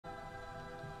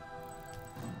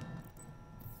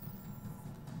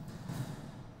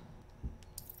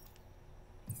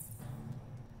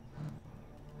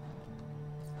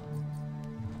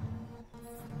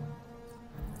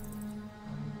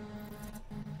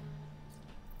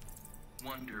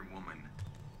Wonder Woman.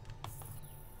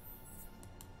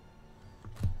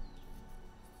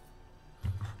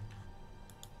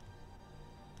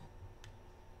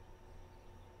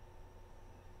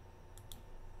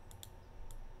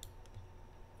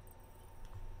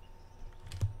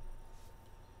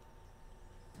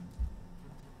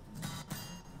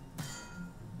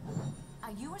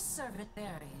 Are you a servant of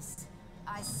Viis?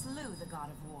 I slew the god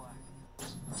of war.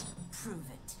 Prove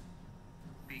it.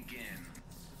 Begin.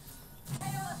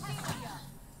 Hail Athena!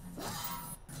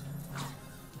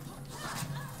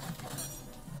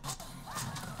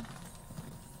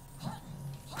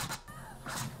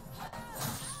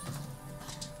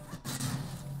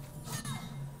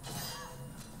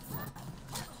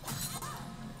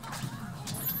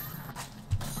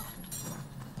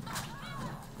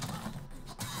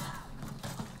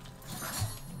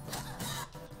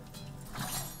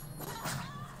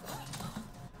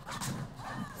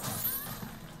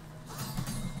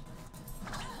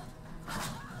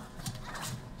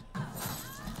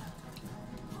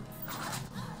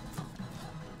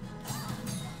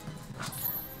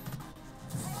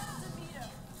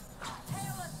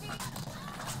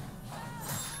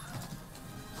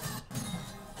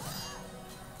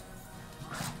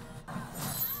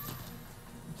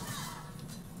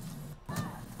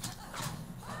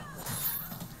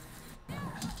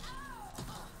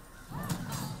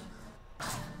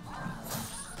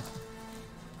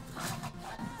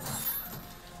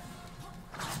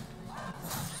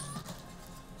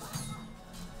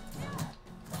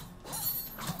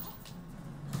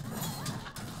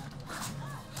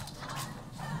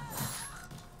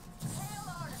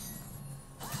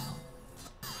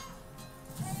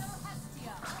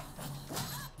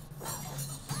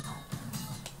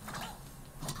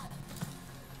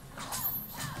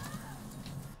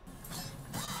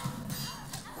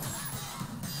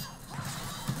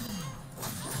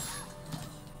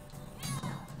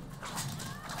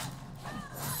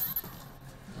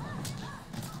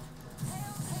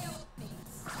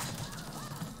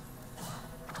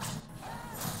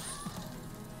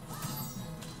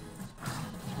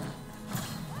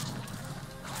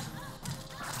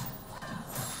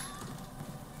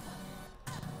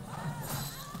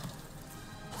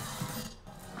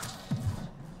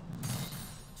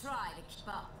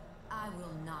 Up. I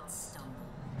will not stumble.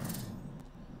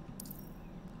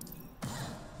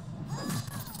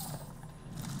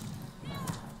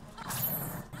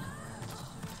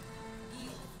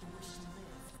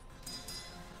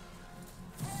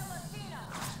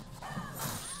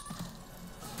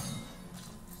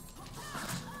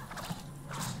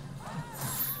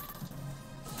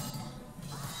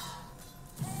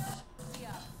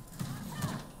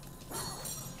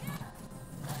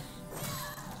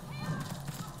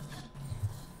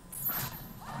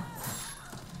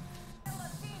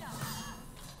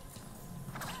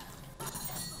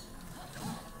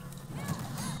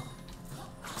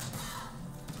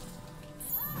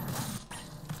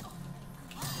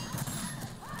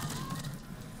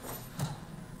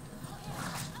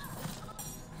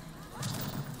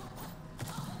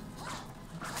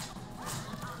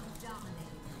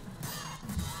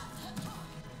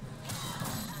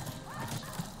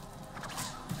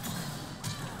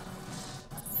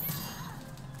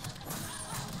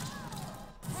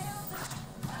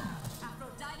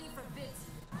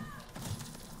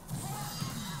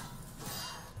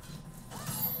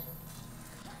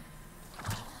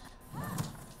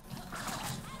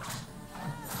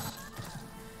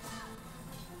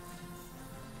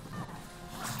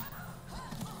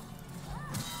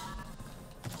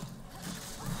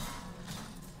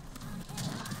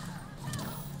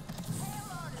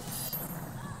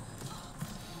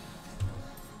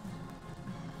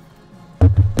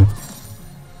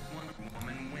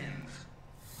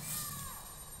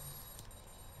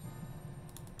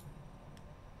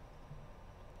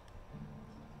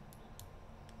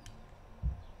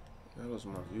 That was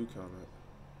my view comment.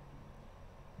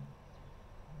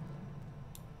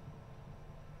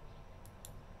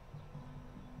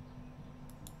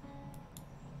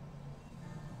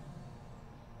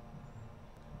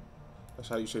 That's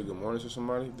how you say good morning to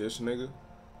somebody? This nigga?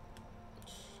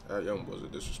 That young boy's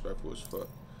disrespectful as fuck.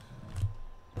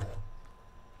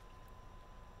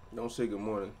 Don't say good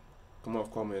morning. Come off,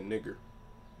 call me a nigger.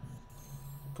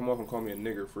 Come off and call me a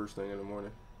nigger first thing in the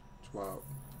morning. It's wild.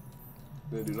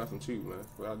 Didn't do nothing to you, man.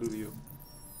 What I do to you?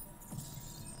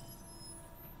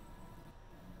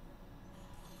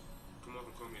 Come off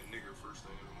and call me a nigger first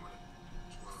thing in the morning.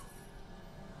 It's wild.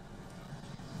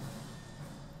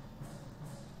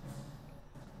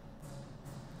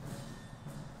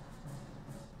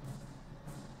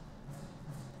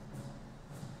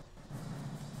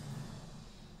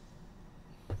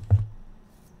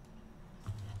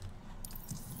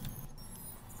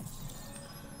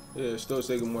 Yeah, still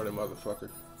say good morning, motherfucker.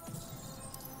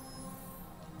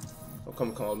 Don't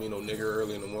come call me no nigger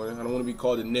early in the morning. I don't want to be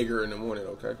called a nigger in the morning,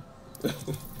 okay?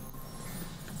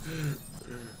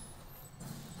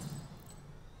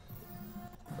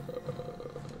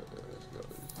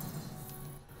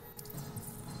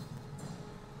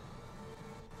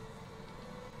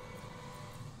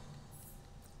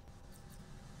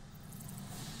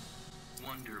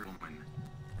 Wonder Woman.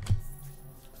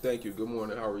 Thank you. Good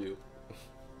morning. How are you?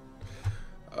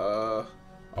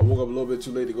 I woke up a little bit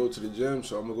too late to go to the gym,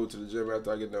 so I'm gonna go to the gym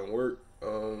after I get done work.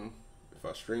 If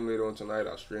I stream later on tonight,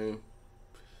 I'll stream.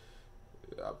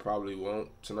 I probably won't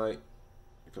tonight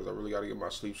because I really gotta get my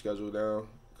sleep schedule down.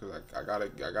 Cause I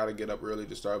gotta get up early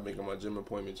to start making my gym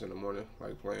appointments in the morning,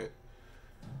 like playing.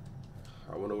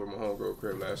 I went over to my homegirl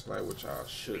crib last night, which I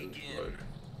shouldn't, but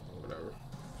whatever.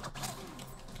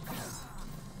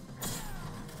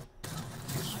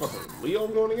 This fucking Leo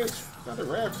I'm going against got the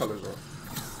rad colors on.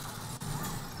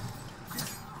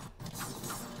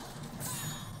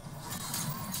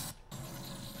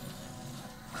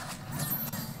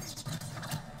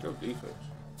 Good defense.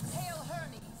 Hail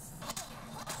Hermes.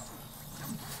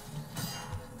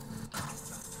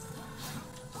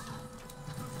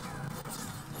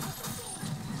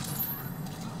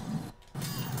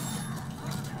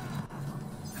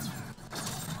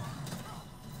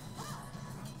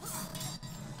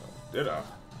 Did I?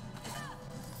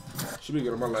 She be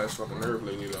getting on my last fucking nerve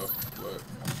lately though, but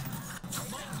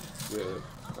yeah,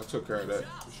 I took care of that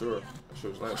for sure. That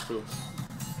shit was nice too.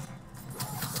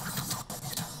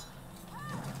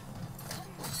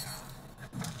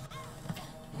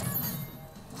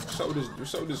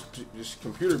 What's up with this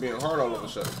computer being hard all of a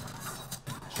sudden?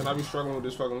 Should I be struggling with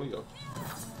this fucking Leo?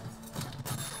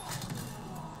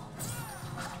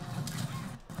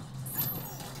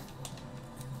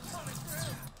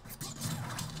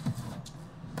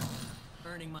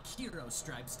 Earning my hero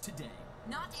stripes today.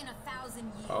 Not in 1,000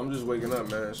 years. I'm just waking up,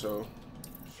 man, so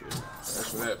shit.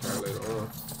 That's for that probably later on.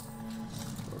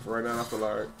 But for right now, I feel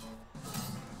alright.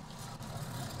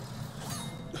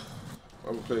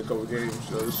 I'm gonna play a couple games.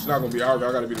 So this is not gonna be hard.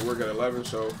 I gotta be to work at 11,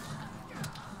 so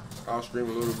I'll stream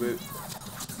a little bit.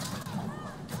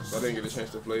 So I didn't get a chance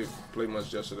to play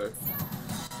much yesterday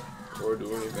or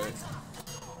do anything.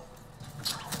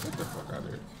 Get the fuck out of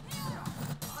here.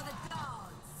 For the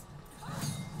dogs.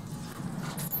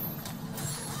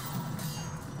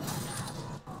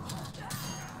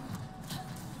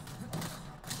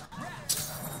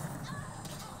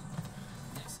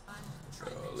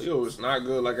 Leo is not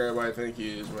good like everybody think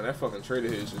he is, man. That fucking trade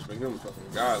of his just make him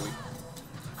fucking godly.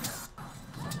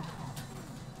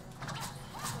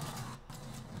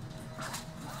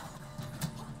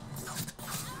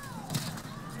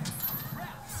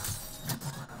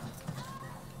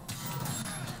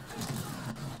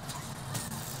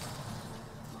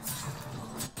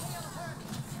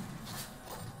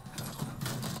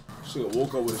 She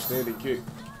woke up with a standing kick.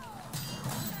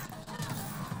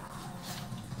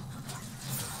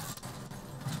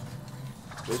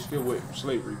 Let's get away from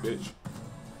slavery, bitch.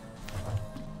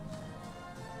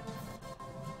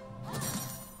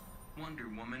 Wonder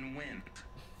Woman wins.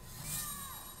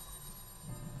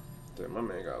 Damn, my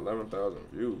man got 11,000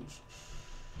 views.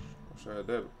 Wish I had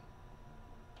that.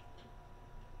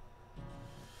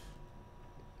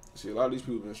 See, a lot of these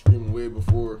people been streaming way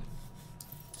before.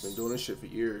 Been doing this shit for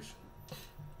years.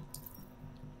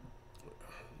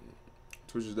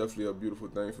 Twitch is definitely a beautiful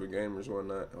thing for gamers and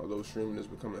whatnot. Although streaming is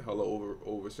becoming hella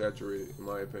oversaturated, in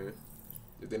my opinion.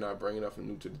 If they're not bringing nothing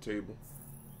new to the table.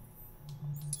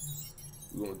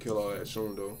 We're gonna kill all that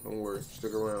soon, though. Don't worry.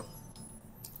 Stick around.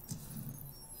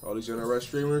 All these internet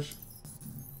streamers.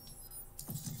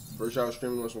 First y'all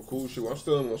streaming on some cool shit. Well, I'm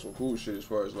still on some cool shit as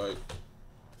far as like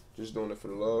just doing it for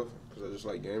the love, because I just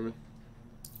like gaming.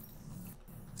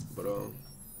 But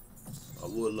I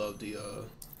would love the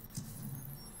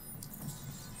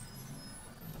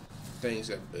things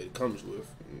that it comes with,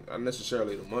 not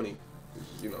necessarily the money.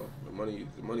 You know, the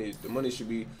money should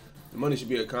be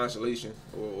a consolation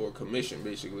or a commission,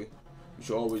 basically. You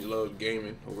should always love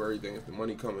gaming over everything. If the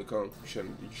money come, it comes. You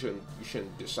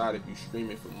shouldn't decide if you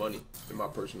streaming for money, in my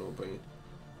personal opinion.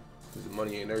 Because the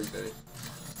money ain't everything.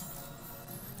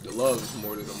 The love is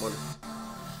more than the money,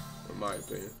 in my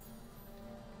opinion.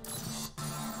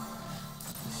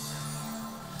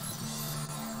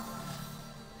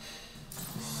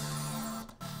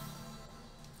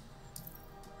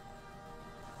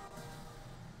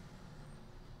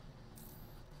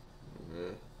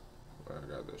 I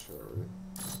got that shit already.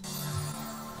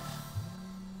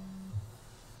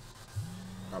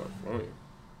 California.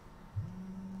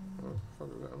 What the fuck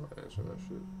is that? I'm not answering that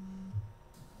shit.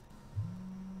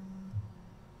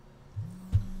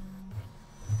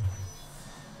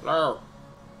 Hello.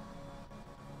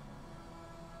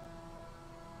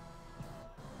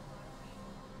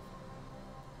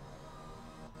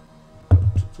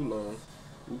 Too long.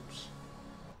 Oops.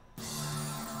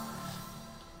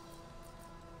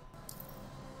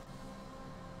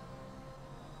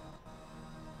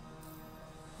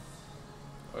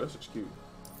 Oh, this is cute.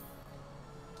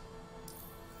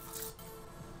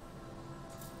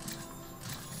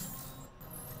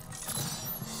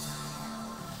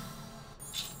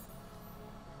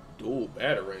 Dual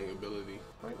batarang ability.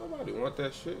 Like, nobody want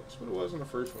that shit. That's what it was in the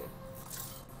first one.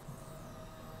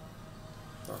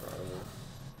 Fuck out of here.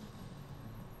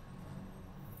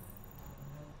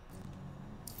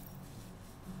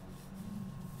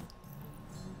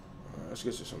 Let's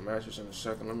get to some matches in a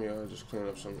second. Let me just clean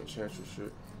up some enchantress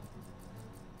shit.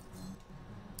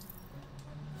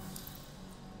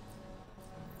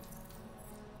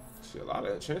 See, a lot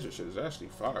of enchantress shit is actually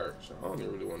fire, so I don't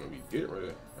even really want to be getting rid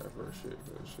of that first shit.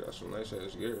 She got some nice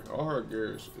ass gear. All her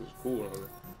gear is cool on her.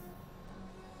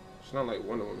 It's not like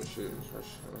Wonder Woman shit. Her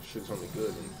shit's only good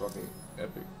and fucking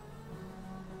epic.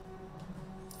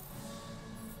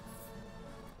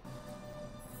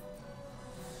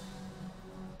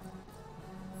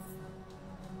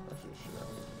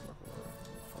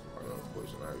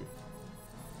 Poison Ivy.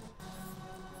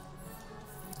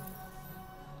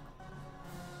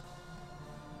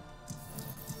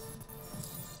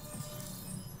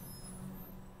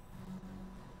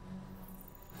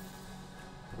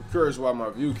 I'm curious why my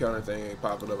view counter thing ain't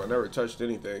popping up. I never touched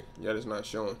anything, yet it's not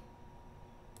showing.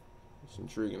 It's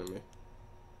intriguing to me.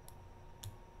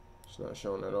 It's not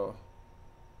showing at all.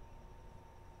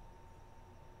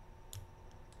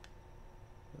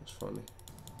 That's funny.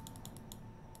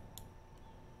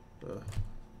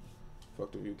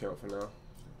 Fuck the view count for now.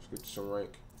 Let's get to some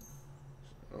rank.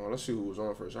 Let's see who was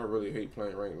on first. I really hate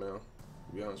playing rank now,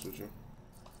 to be honest with you.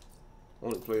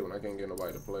 Only play when I can't get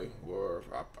nobody to play, or if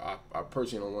I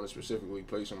personally don't want to specifically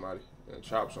play somebody. And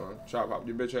Chop's on. Chop, hop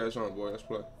your bitch ass on, boy. Let's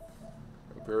play.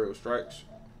 Imperial Strikes.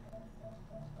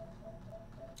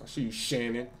 I see you,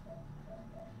 Shannon.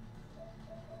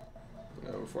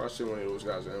 Now, before I send one of those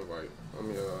guys an invite, let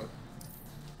me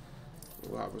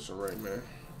we'll hop with some rank, man.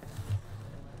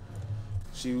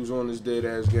 See who's on this dead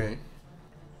ass game.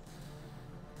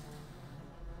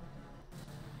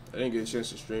 I didn't get a chance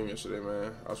to stream yesterday,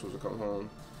 man. I was supposed to come home,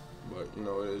 but you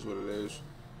know, it is what it is.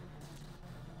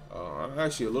 I'm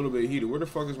actually a little bit heated. Where the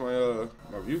fuck is my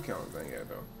my view count thing at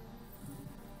though?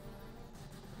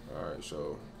 All right,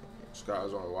 so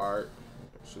Sky's on Wired.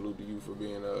 Salute to you for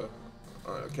being a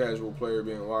casual player,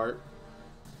 being Wired.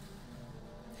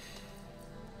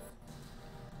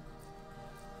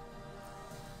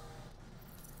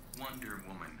 Wonder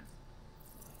Woman.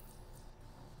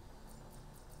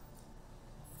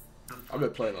 I've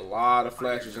been playing a lot of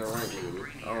flashes in rank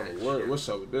lately. I don't know what's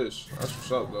up with this. That's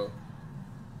what's up though.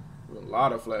 A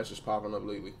lot of flashes popping up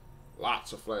lately.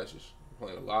 Lots of flashes.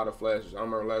 Playing a lot of flashes. I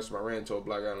remember last time I ran into a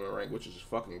black guy in the rank, which is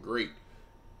fucking great.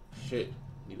 Shit.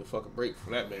 Need a fucking break for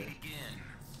that, man.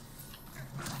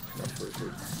 That's pretty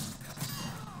good.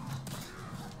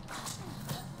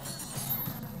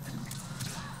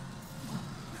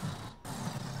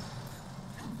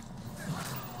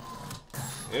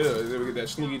 Yeah, did we get that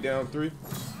sneaky down 3?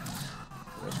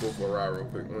 Let's go for a ride real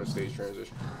quick on the stage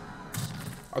transition.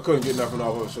 I couldn't get nothing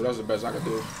off of it, so that's the best I could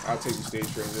do. I'll take the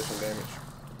stage transition damage.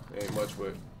 Ain't much,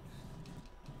 but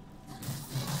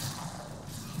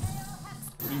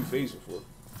what are you phasing for?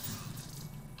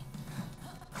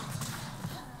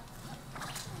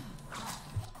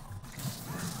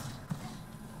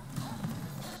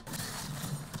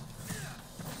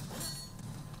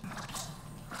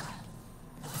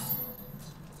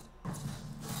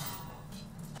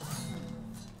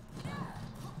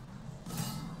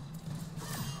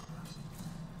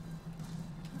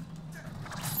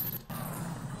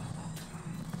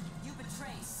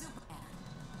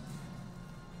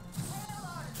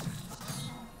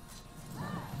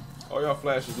 All y'all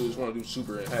flashes do is want to do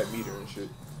super and have meter and shit.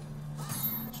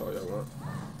 That's all y'all want.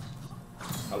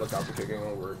 Helicopter kick ain't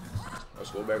gonna work. Let's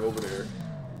go back over there.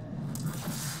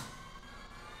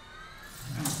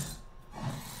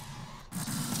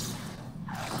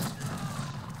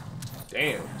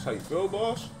 Damn, that's how you feel,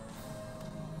 boss?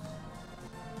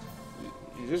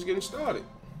 You're just getting started.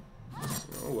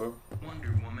 Oh well.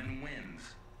 Wonder Woman wins.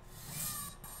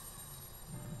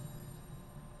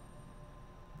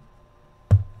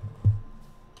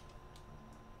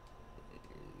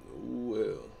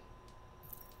 Well.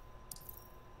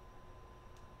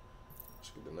 Let's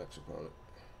get the next opponent.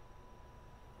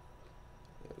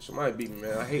 Yeah, somebody beat me,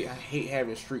 man. I hate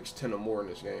having streaks 10 or more in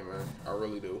this game, man. I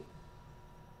really do.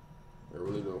 I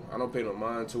really do. I don't pay no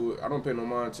mind to it. I don't pay no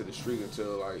mind to the streak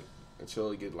until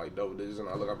it gets like double digits, and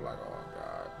I look up like, oh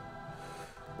god,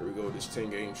 here we go, this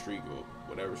 10-game streak or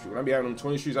whatever streak. When I be having them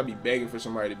 20 streaks, I be begging for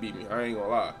somebody to beat me. I ain't gonna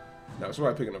lie. Now if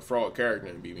somebody picking a fraud character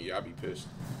and beat me, yeah, I be pissed.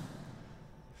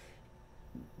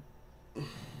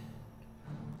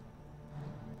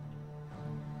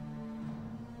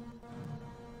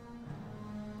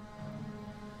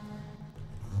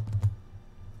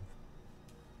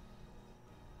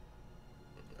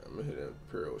 I'm gonna hit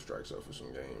Imperial Strikes up for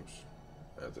some games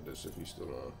after this if he's still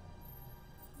on.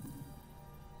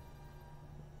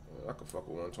 I could fuck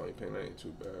with 120 ping, that ain't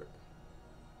too bad.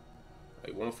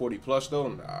 Like 140 plus though,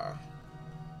 nah.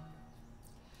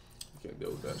 You can't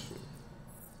deal with that shit.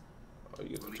 Oh, you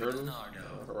get the turtle? I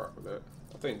can rock with that.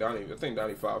 I think Donnie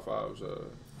 5-5's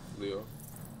Leo.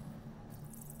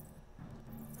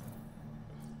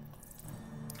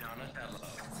 Donatello.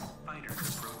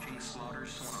 Fighters approaching Slaughter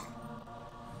Swamp.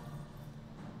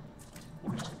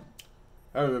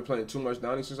 I haven't been playing too much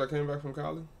Donnie since I came back from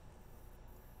college.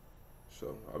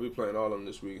 So I'll be playing all of them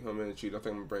this week. I'm in Cheetah. I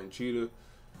think I'm gonna bring Cheetah.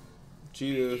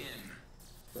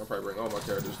 I'll probably bring all my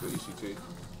characters to ECT.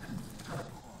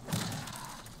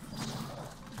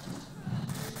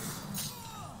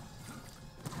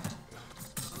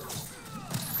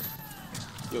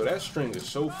 Yo, that string is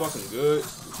so fucking good.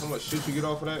 How much shit you get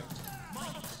off of that?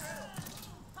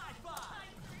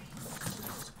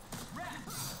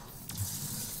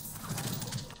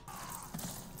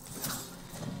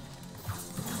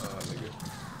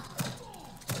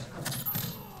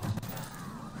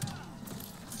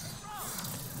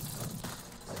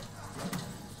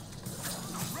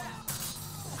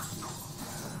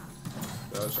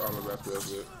 That's armor back there,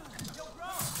 good.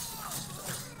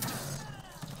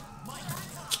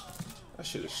 That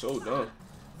shit is so dumb.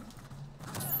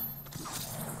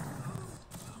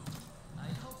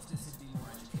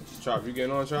 Chop, you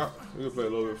getting on, Chop? We can play a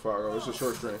little bit far. It's a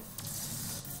short string.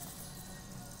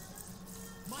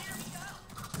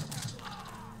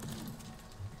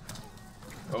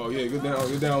 Oh yeah, good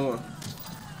down one.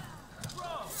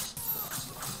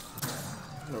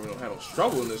 I don't have no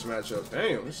trouble in this matchup.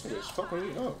 Damn, this nigga is fucking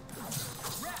me up.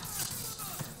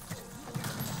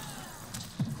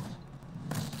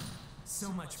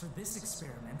 So much for this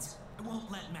experiment. I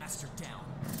won't let Master down.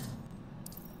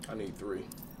 I need 3.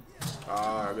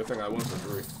 Ah, good thing I went for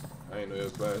 3. I ain't know it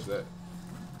was past that.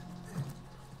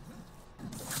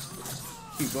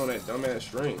 Keep on that dumbass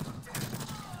string.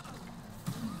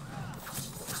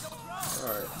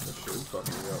 Alright, that shit is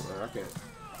fucking me up, man. I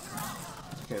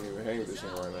can't even hang with this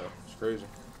thing right now. It's crazy.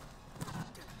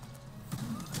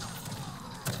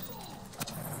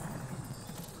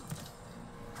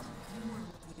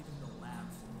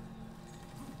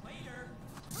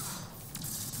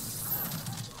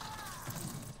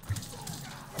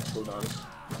 Go Donnie.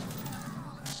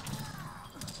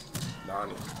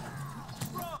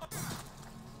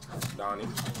 Donnie.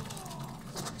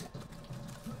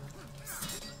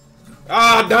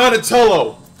 Ah,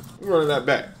 Donatello! I'm running that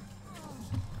back.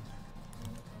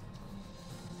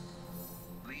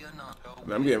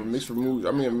 Man, I'm getting mixed moves.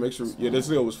 I'm getting mixed. Yeah, this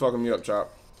Leo was fucking me up,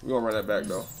 Chop. We gonna run that back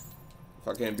though. If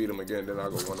I can't beat him again, then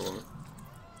I'll go Wonder Woman.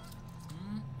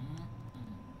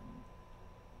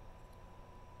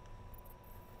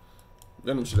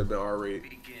 Venom should have been R-rated.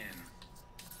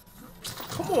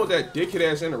 Come on with that dickhead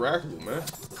ass interactable, man.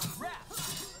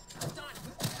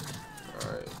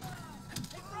 Alright.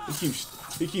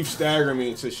 He keeps staggering me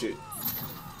into shit.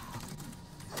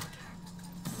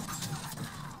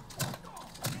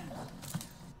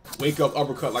 Wake up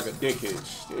uppercut like a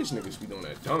dickhead. These niggas be doing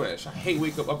that dumbass. I hate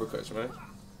wake up uppercuts, man.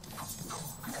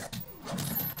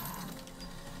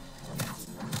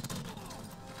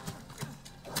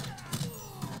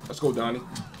 Let's go, Donnie.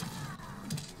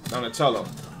 Donatello.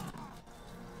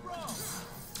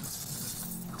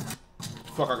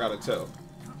 Fuck, I gotta tell.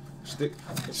 Stick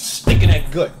in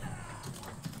that gut.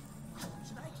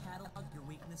 Should I catalog your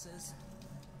weaknesses?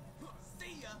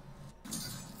 See ya.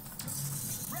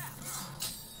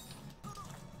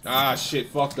 Ah, shit,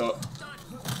 fucked up.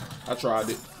 I tried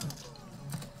it.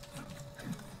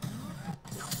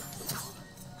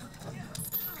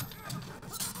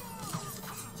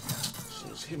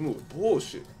 Just hit me with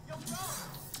bullshit.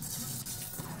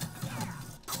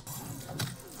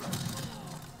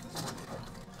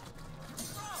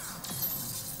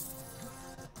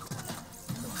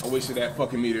 I wasted that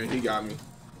fucking meter and he got me.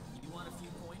 You want a few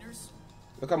pointers?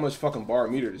 Look how much fucking bar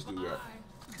meter this dude got.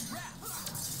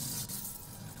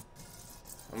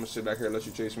 I'm gonna sit back here and let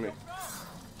you chase me.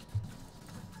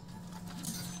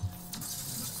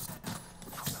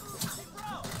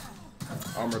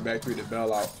 Armor back 3 to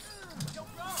bail out.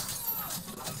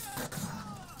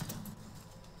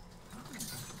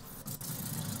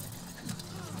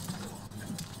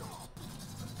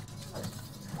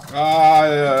 Ah,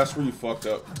 yeah, that's where you fucked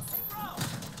up.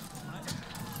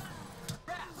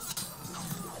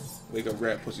 Wake up,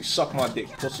 rat pussy. Suck my dick,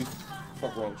 pussy.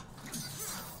 Fuck wrong.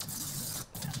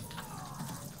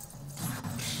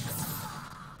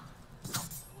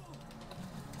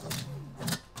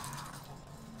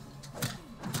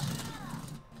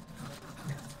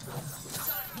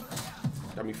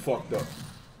 Got me fucked up.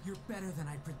 You're better than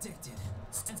I predicted.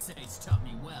 Sensei's taught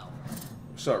me well.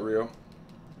 What's up, Rio?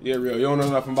 Yeah, Rio, you don't know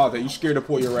nothing about that. You scared to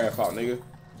pull your wrath out, nigga.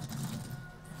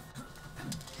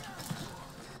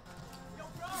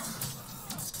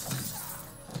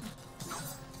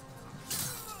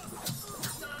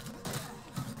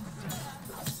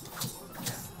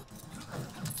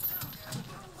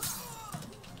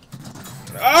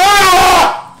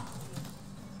 Ah!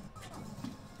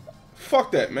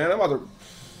 Fuck that, man. I'm about to.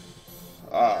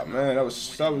 Ah, man,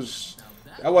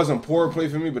 that wasn't poor play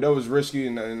for me, but that was risky,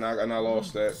 and I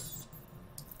lost that.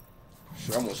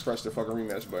 Shit, I'm gonna scratch the fucking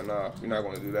rematch, but nah, you're not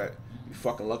gonna do that. You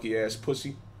fucking lucky ass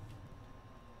pussy.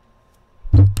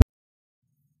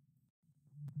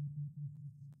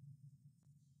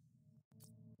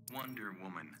 Wonder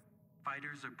Woman.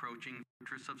 Fighters approaching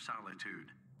Fortress of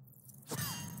Solitude.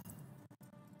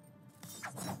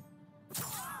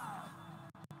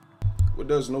 What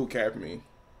does no cap mean?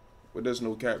 What does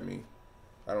no cap mean?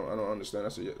 I don't understand.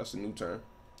 That's a new term.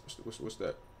 What's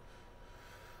that?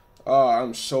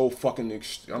 I'm so fucking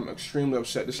I'm extremely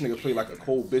upset. This nigga played like a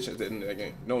cold bitch at the end of that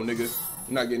game. No, nigga,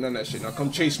 you're not getting none of that shit. Now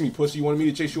come chase me, pussy. You wanted me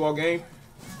to chase you all game?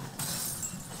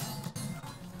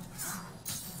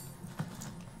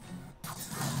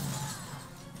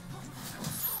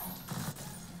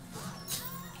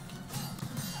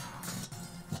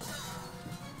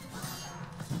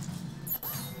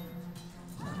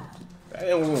 That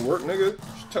ain't gonna work, nigga.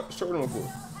 Turn on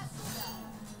for.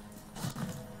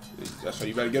 That's why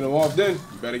you better get him off then.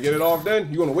 You better get it off then.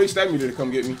 You gonna waste that meter to come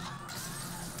get me.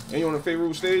 And you on a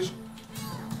favorable stage?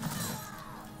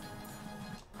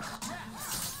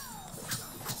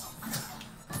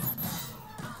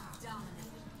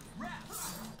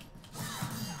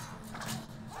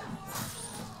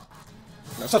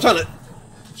 Now stop trying to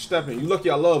step in. You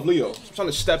lucky I love Leo. I'm trying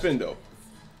to step in though.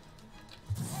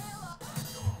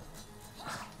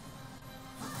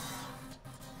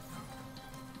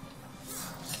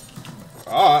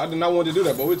 Ah, I did not want to do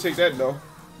that, but we'll take that though.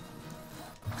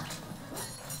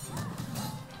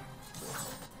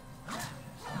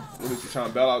 What is you trying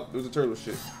to bail out? There's a turtle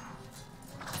shit.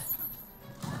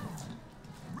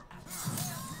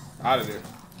 Out of there.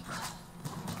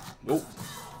 Nope.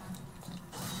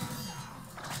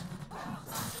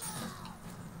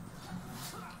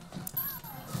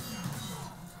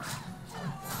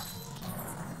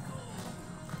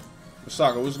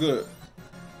 Masaka, what's good?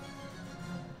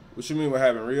 What you mean what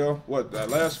happened, Rio? What, that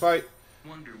last fight?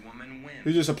 Wonder Woman wins.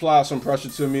 He just applied some pressure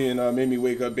to me and made me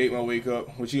wake up, bait my wake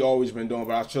up, which he always been doing,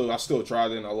 but I still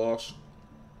tried it and I lost.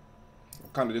 I'm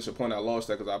kind of disappointed I lost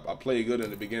that because I played good in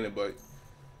the beginning, but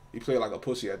he played like a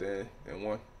pussy at the end and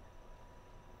won.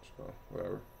 So,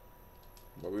 whatever.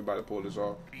 But we about to pull this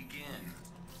off. Begin.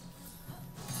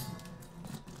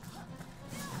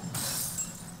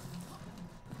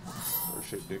 Or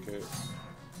shit, dickhead.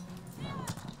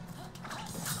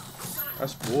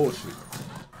 That's bullshit.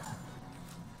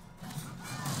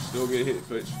 Still get hit,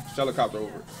 bitch. Helicopter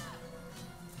over it.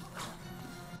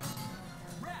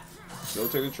 Still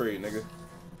take the trade, nigga.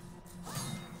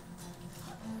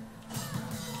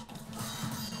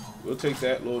 We'll take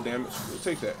that, little damage. We'll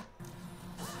take that.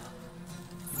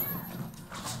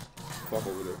 Fuck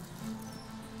over there.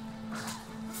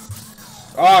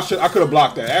 Oh shit, I could have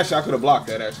blocked that. Actually, I could have blocked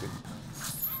that, actually.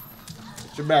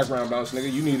 It's your background bounce,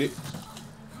 nigga. You need it.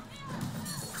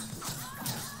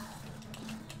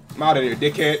 I'm out of there,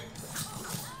 dickhead.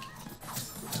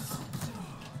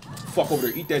 Fuck over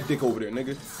there. Eat that dick over there,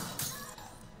 nigga.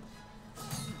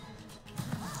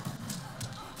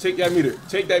 Take that meter.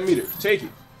 Take that meter. Take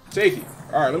it. Take it.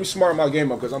 Alright, let me smart my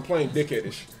game up because I'm playing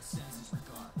dickheadish.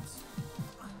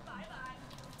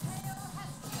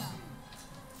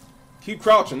 Keep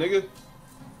crouching, nigga.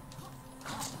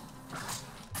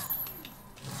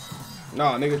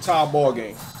 Nah, nigga, tie ball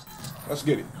game. Let's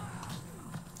get it.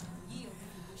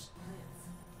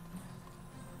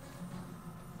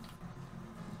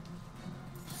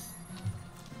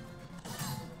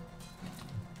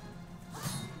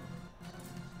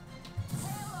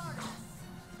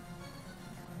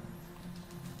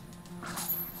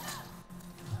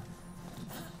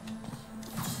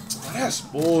 That's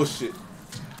bullshit.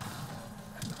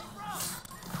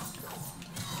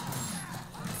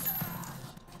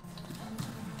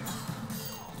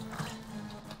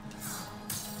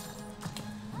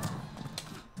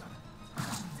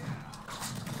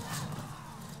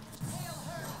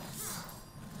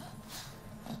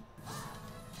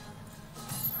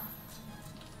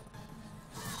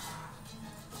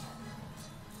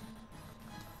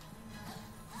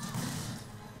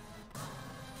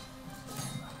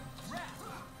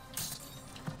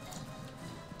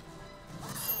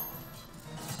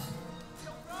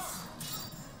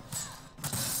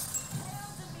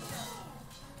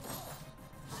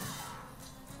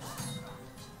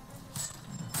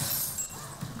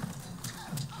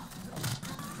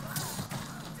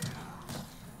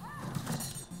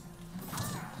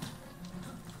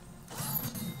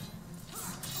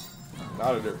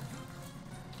 Out of there.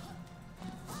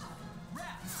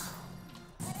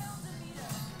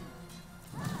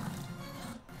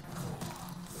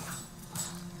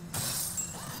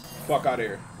 Fuck out of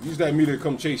here. Use that meter to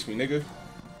come chase me, nigga.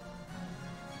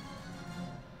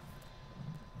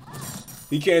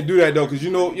 He can't do that though, cause you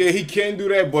know, yeah, he can do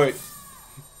that, but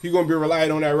he gonna be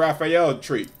relying on that Raphael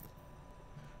trait.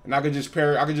 And I could just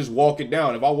parry, I could just walk it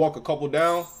down. If I walk a couple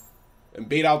down and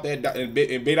bait out that and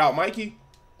bait out Mikey,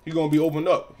 he gonna be opened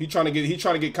up. He trying to get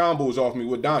combos off me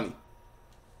with Donnie.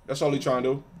 That's all he trying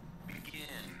to do. Begin.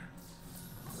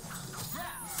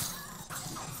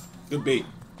 Good bait.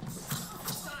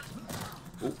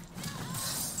 Ooh.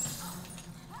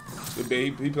 Good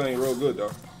bait. He playing real good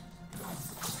though.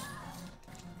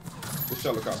 Good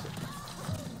helicopter.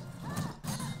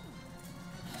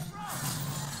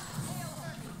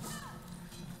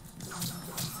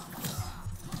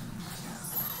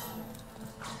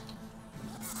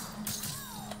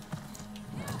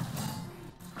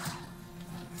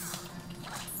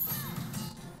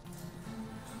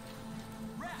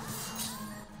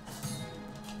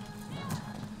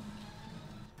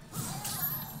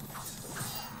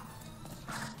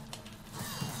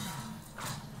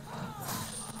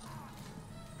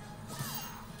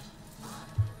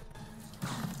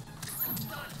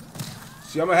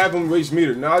 See, I'm gonna have him waste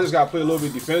meter. Now I just gotta play a little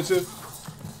bit defensive.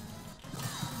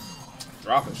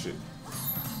 Dropping shit.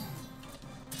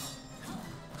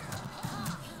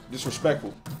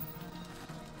 Disrespectful.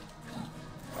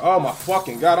 Oh my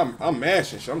fucking god, I'm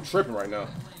mashing shit. I'm tripping right now.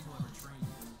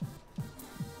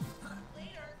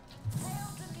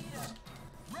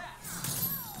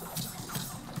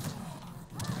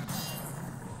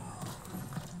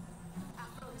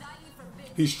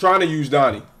 He's trying to use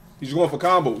Donnie. He's going for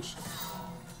combos.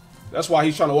 That's why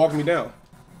he's trying to walk me down.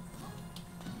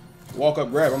 Walk up,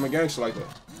 grab. I'm a gangster like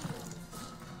that.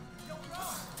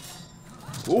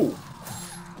 Ooh.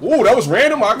 Ooh, that was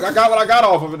random. I got what I got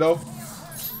off of it, though.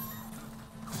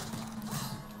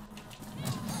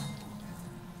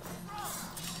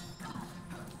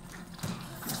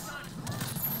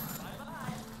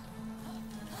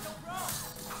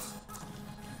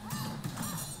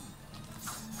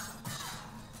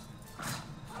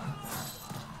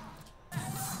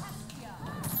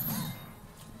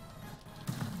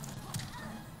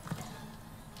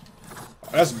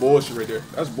 That's bullshit right there.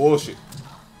 That's bullshit.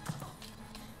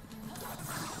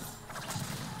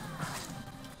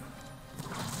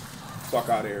 Fuck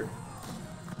out of here.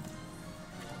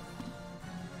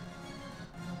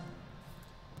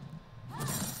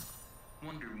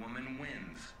 Wonder Woman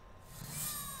wins.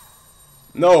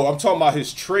 No, I'm talking about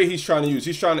his trait he's trying to use.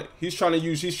 He's not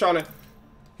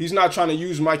trying to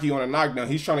use Mikey on a knockdown.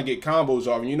 He's trying to get combos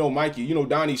off. And you know Mikey, you know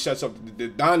Donnie sets up, the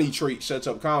Donnie trait sets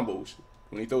up combos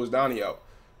when he throws Donnie out.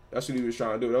 That's what he was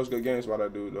trying to do. That was good games by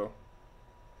that dude, though.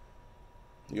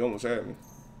 You almost had me.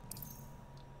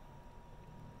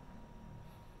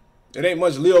 It ain't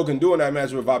much Leo can do in that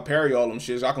match if I parry all them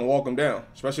shits. I can walk him down.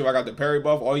 Especially if I got the parry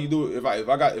buff. All you do, if I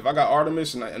got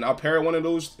Artemis and I parry one of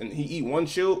those and he eat one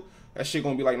shield, that shit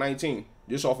gonna be like 19.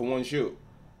 Just off of one shield.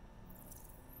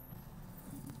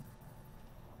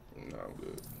 Nah, I'm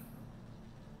good.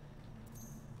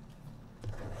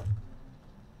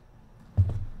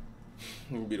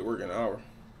 I'm gonna be to work in an hour.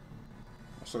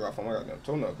 I still got my goddamn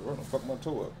toe knuckle. Where the fuck my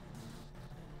toe up?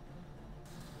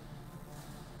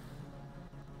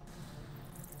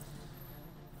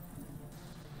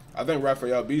 I think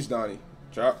Raphael beats Donnie.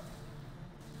 Chop.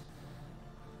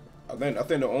 I think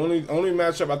the only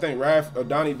matchup I think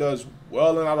Donnie does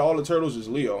well and out of all the turtles is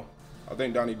Leo. I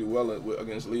think Donnie do well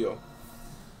against Leo.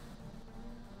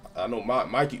 I know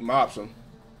Mikey mops him.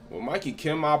 Well, Mikey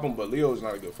can mop him, but Leo's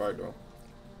not a good fight though.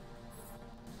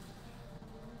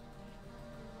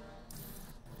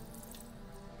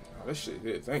 Oh, that shit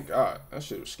hit. Thank God. That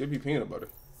shit was Skippy peanut butter.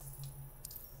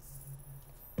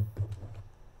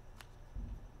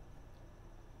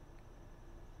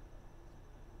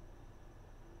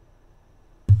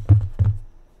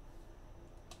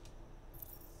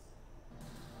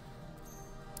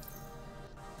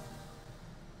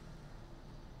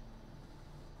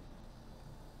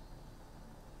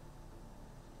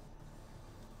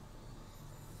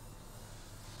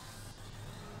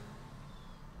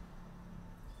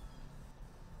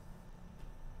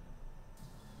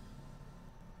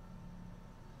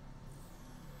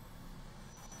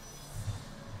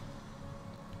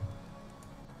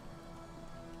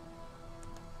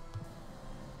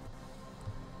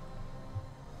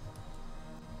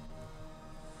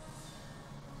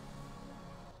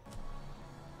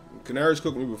 Canary's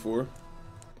cooked me before.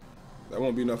 That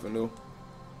won't be nothing new.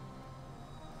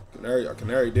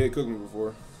 Canary did cook me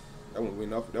before. That won't be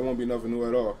nothing. That won't be nothing new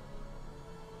at all.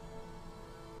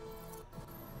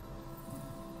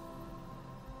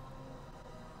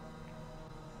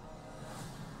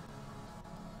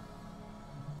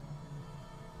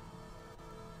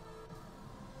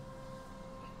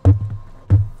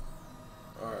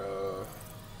 Alright,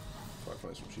 try to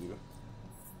find some cheetah.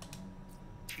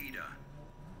 Cheetah.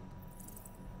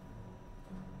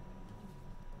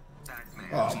 Pac-Man.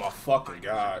 Oh my fucking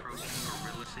God. Approaching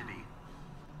Gorilla City.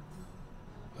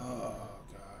 Oh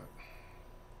God.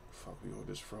 Fuck me with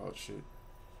this fraud shit.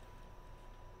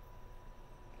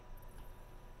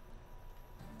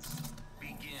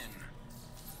 Begin.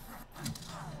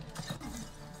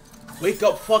 Wake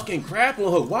up fucking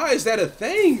grappling hook. Why is that a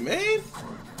thing, man?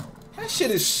 That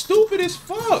shit is stupid as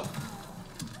fuck.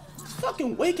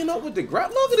 Fucking waking up with the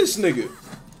grab. Look at this nigga.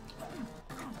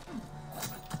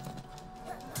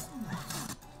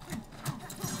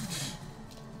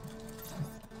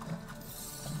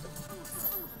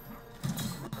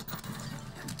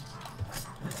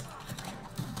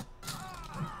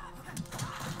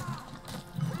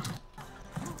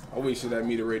 I wasted that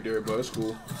meter right there, but it's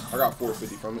cool. I got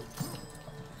 450 from it.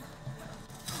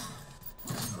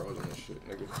 Frozen this shit,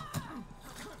 nigga.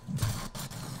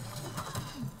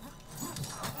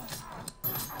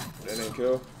 That ain't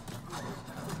kill.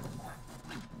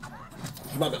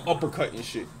 He's about to uppercut and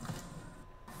shit.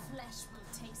 Flesh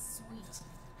will taste sweet.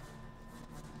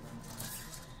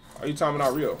 Are you timing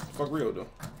out Rio? Fuck Rio though.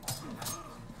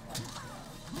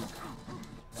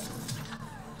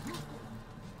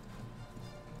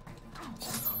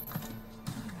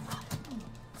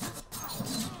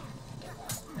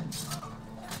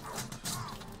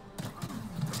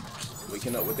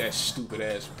 Waking up with that stupid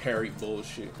ass parry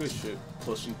bullshit. Good shit,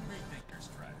 pussy.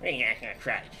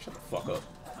 Shut the fuck up.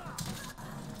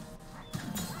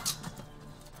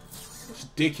 This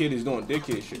dickhead is doing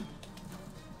dickhead shit.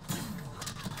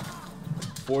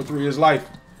 4-3 is life.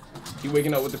 Keep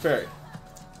waking up with the parry.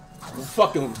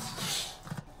 Fucking.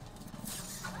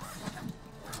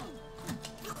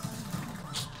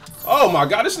 Oh my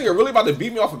God, this nigga really about to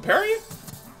beat me off of parrying?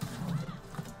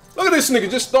 Look at this nigga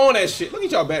just throwing that shit. Look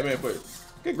at y'all Batman players.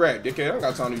 Get grabbed, dickhead. I don't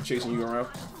got time to be chasing you around.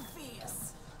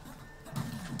 Viis.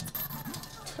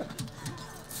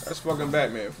 That's fucking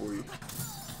Batman for you.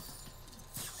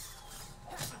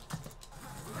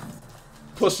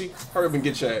 Pussy. Hurry up and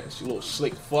get your ass, you little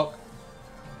slick fuck.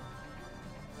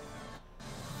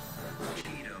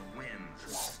 Cheetah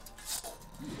wins.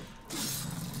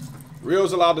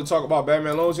 Rio's allowed to talk about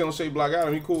Batman as long as he don't say Black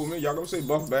Adam. He cool with me. Y'all gonna say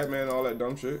buff Batman and all that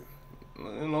dumb shit. As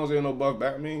long as there ain't no buff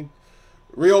Batman. I mean,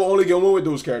 Rio only can win with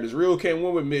those characters. Rio can't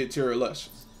win with mid-tier or less.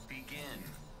 Begin.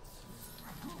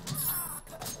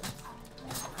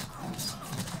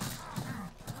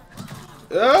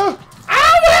 I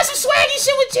want some swaggy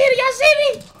shit with Cheetah. Y'all see me?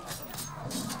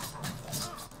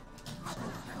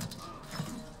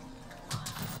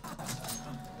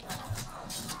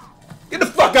 Get the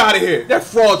fuck out of here. That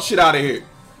fraud shit out of here.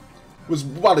 Was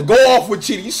about to go off with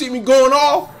Cheetah. You see me going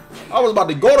off? I was about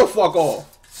to go the fuck off.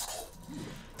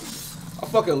 I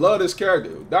fucking love this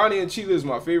character. Donnie and Cheetah is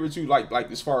my favorite too. Like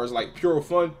as far as like pure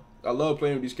fun. I love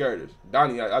playing with these characters.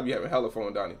 Donnie, I be having hella fun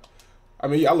with Donnie. I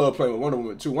mean, yeah, I love playing with Wonder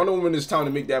Woman too. Wonder Woman is time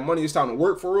to make that money. It's time to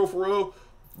work for real.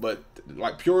 But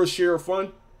like pure sheer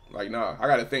fun, like nah, I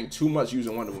gotta think too much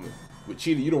using Wonder Woman. With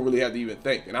Cheetah, you don't really have to even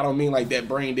think. And I don't mean like that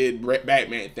brain dead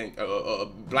Batman thing,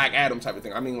 Black Adam type of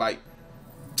thing. I mean like,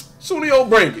 Sunio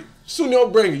bring it.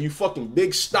 Sunio bring it. You fucking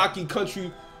big stocky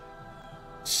country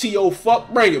CO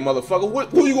fuck. Bring it, motherfucker.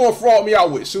 Who you gonna fraud me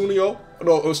out with, Sunio?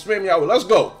 Or spam me out with? Let's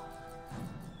go.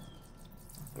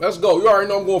 Let's go. You already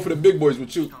know I'm going for the big boys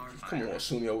with you. Come on,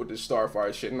 Sunio, with this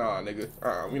Starfire shit. Nah,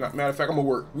 nigga. We not. Matter of fact, I'm gonna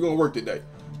work. We gonna work today.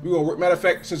 We gonna work. Matter of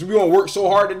fact, since we gonna work so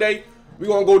hard today, We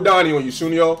gonna go Donnie on you,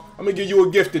 Sunio. I'm gonna give you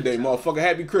a gift today, motherfucker.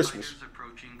 Happy Christmas. Fighters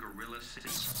approaching Gorilla City.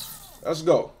 Let's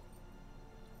go.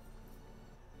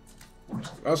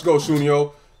 Let's go,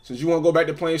 Sunio. Since you want to go back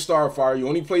to playing Starfire, you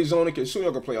only play zoning because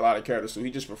Sunio can play a lot of characters, so he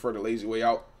just prefer the lazy way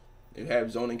out and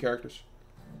have zoning characters.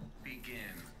 Begin.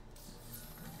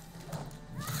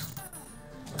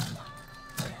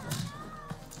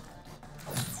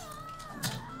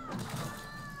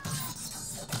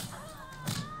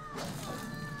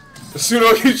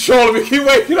 Sunio keep trolling me. Keep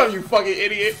waking up, you fucking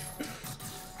idiot.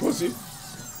 Pussy.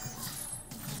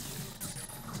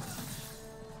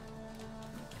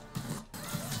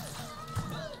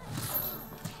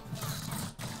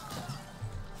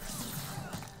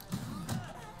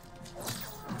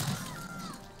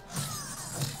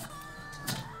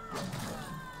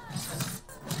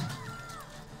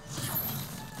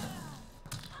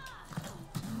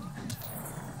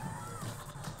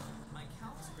 My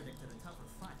counts predicted a tougher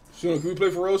fight. Sunio, can we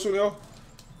play for real, Sunio?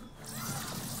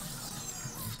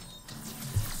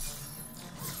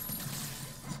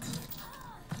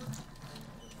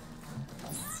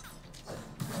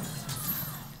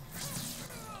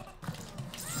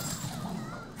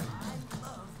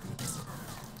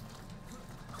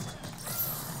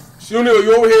 Sunio,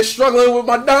 you over here struggling with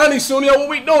my Donnie, Sunio. What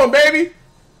we doing, baby?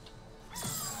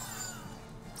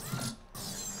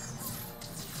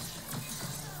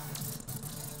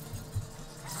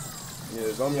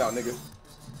 Yeah, zone me out, nigga.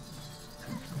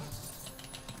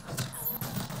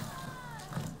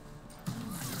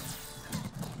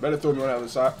 Better throw me on the other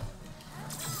side.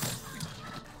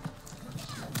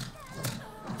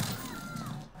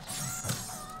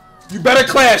 You better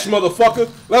clash, motherfucker.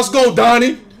 Let's go,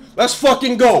 Donnie. Let's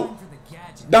fucking go. For the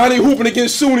gadget. Donnie hooping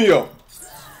against Sunio.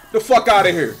 The fuck out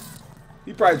of here.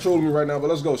 He probably trolling me right now, but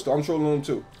let's go. I'm trolling him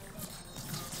too.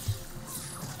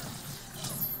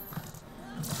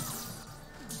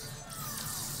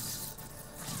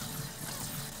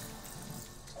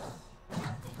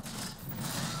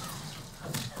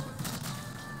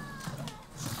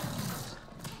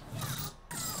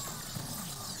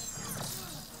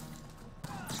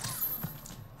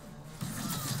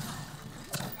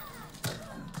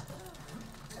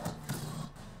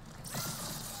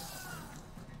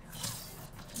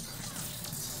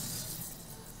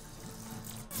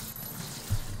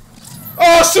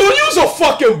 Oh, Sue, you's a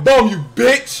fucking bum, you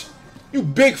bitch. You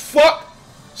big fuck.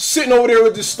 Sitting over there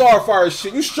with this Starfire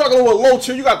shit. You struggling with low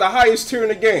tier. You got the highest tier in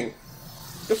the game.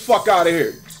 Get the fuck out of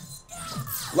here.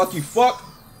 Lucky fuck.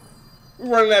 We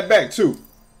running that back, too.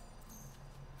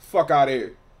 Fuck out of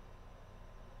here.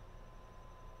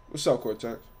 What's up,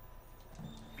 Cortex?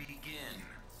 Begin.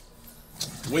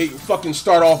 Wait, fucking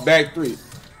start off back 3.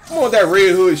 Come on with that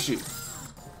Red Hood shit.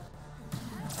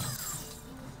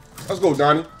 Let's go,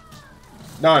 Donnie.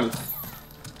 Donnie.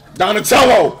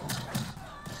 Donatello!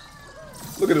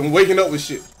 Look at him waking up with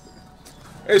shit.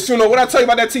 Hey, Suno, what I tell you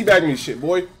about that teabagging me shit,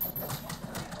 boy?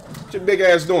 What your big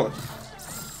ass doing?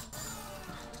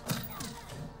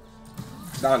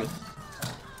 Donnie.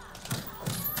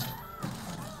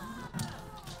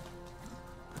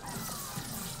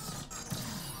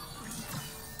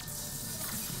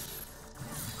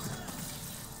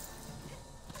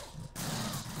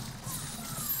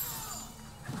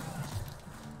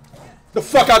 The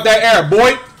fuck out that air,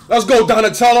 boy. Let's go,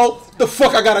 Donatello. The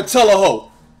fuck I gotta tell a hoe.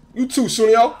 You too,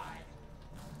 Sunio.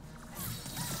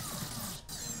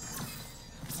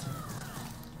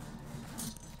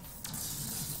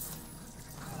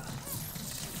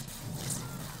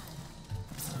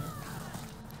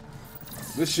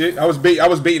 Good shit. I was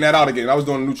baiting that out again. I was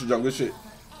doing a neutral jump. Good shit.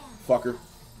 Fucker.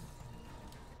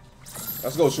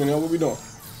 Let's go, Sunio. What we doing?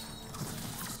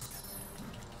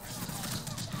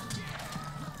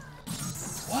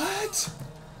 What?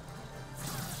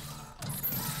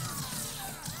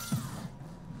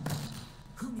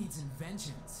 Who needs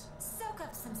inventions? Soak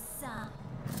up some sun.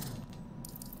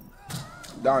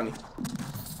 Donnie.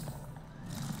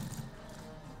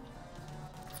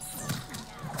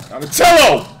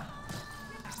 Donatello!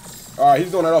 Alright,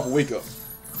 he's doing that off a wake up.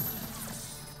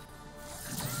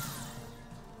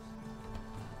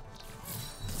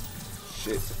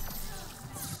 Shit.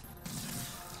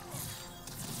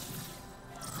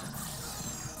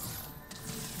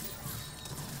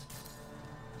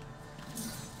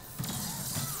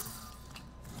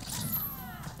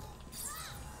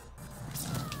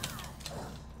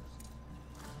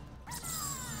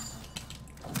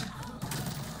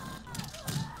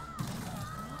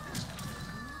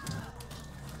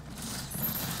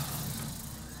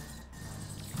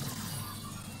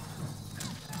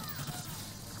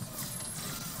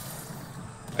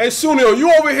 Hey, Sunil,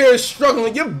 you over here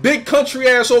struggling. Your big country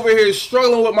ass over here is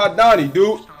struggling with my Donnie,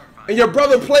 dude. And your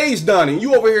brother plays Donnie.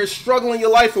 You over here struggling your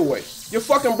life away. Your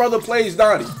fucking brother plays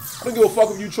Donnie. I don't give a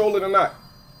fuck if you trolling or not.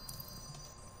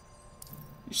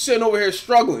 You sitting over here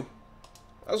struggling.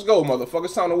 Let's go, motherfucker.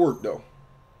 It's time to work, though.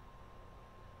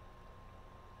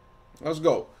 Let's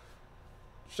go.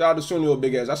 Shout out to Sunil,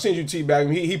 big ass. I seen you teabag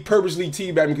him. He purposely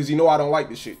teabagged me because he know I don't like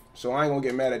this shit. So I ain't gonna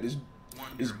get mad at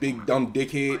this big dumb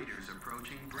dickhead.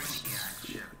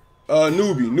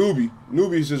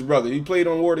 Newbie's his brother. He played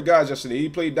on War of the Gods yesterday. He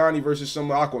played Donnie versus some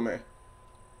Aquaman.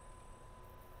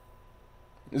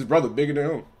 His brother bigger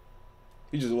than him.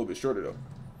 He's just a little bit shorter though.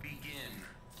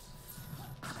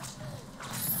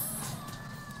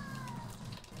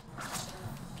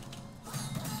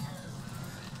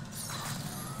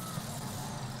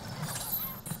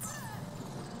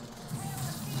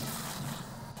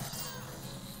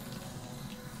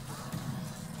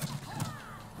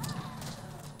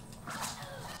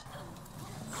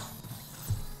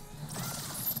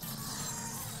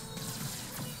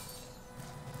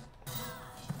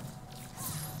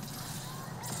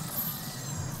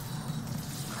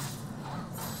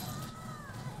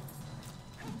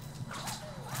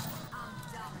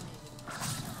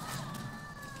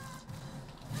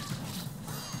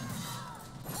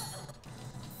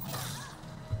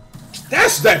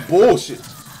 That's that bullshit.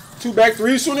 2 back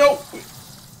 3s, Sunil.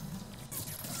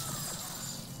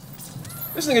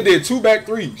 This nigga did 2 back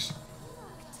 3s.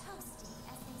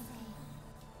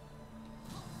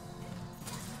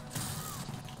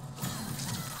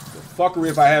 The fuckery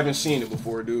if I haven't seen it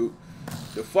before, dude.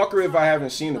 The fuckery if I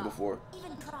haven't seen it before.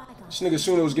 This nigga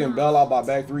Sunil was getting bailed out by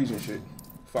back 3s and shit.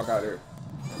 Fuck out of here.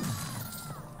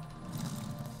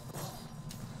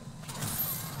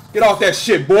 Get off that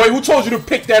shit, boy. Who told you to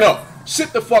pick that up?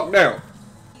 Sit the fuck down.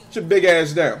 Sit your big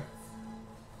ass down.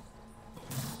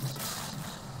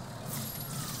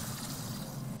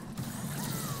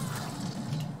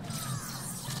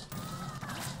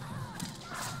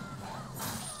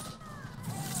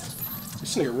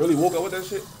 This nigga really woke up with that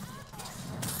shit?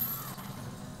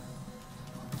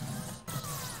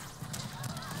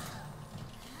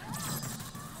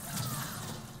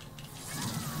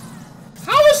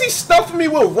 How is he stuffing me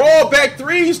with raw back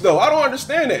 3s though? I don't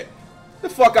understand that. The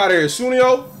fuck out of here,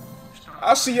 Sunio.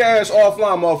 I see your ass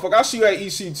offline, motherfucker. I see you at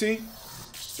ECT.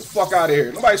 The fuck out of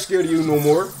here. Nobody's scared of you no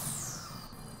more.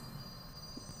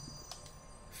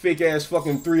 Fake ass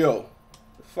fucking 3-0.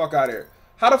 The fuck out of here.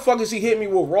 How the fuck does he hit me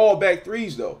with raw back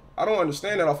 3s though? I don't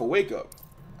understand that off a wake up.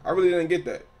 I really didn't get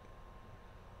that.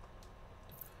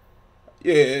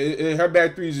 Yeah, her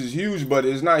back 3s is huge, but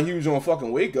it's not huge on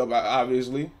fucking wake up,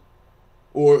 obviously.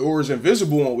 Or is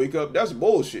invisible on wake up. That's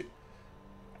bullshit.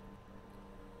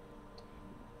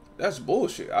 That's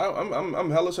bullshit.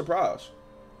 I'm hella surprised.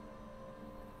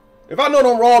 If I know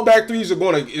them raw back 3s are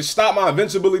going to stop my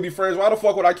invincibility frames, why the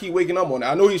fuck would I keep waking up on that?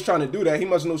 I know he's trying to do that. He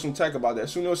must know some tech about that.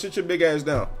 Sunil, sit your big ass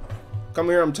down. Come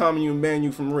here, I'm timing you and banning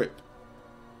you from Rip.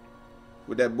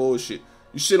 With that bullshit.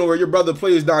 You sitting where your brother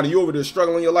plays Donnie. You over there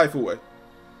struggling your life away.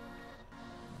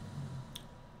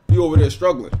 You over there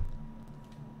struggling.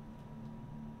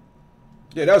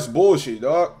 Yeah, that's bullshit,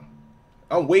 dog.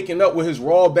 I'm waking up with his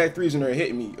raw back 3s and they're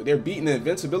hitting me. They're beating the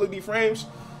invincibility frames.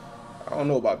 I don't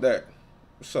know about that.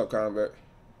 What's up, Combat?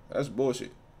 That's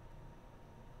bullshit.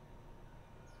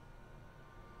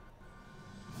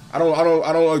 I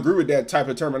don't agree with that type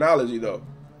of terminology though.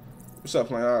 What's up,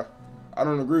 Plan? I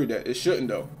don't agree with that. It shouldn't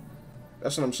though.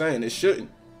 That's what I'm saying. It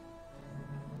shouldn't.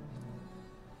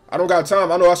 I don't got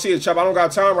time. I know I see it, Chop. I don't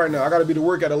got time right now. I gotta be to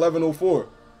work at 11:04.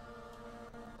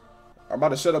 I'm about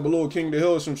to set up a little King of the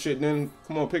Hill or some shit, then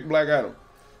come on, pick Black Adam.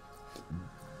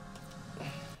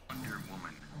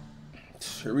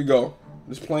 Here we go.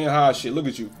 Just playing high shit. Look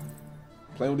at you.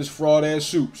 Playing with this fraud ass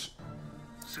soups.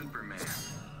 Superman.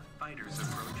 Fighters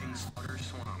approaching Slaughter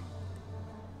Swamp.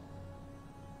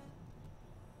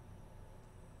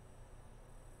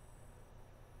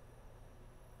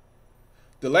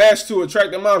 The last two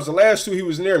attracted moms. The last two he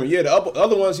was near me. Yeah, the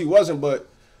other ones he wasn't, but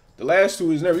the last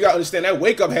two is never. You gotta understand that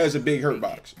wake up has a big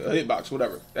hitbox,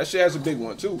 whatever. That shit has a big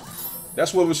one too.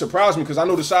 That's what would surprise me because I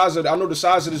know the size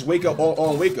of this wake up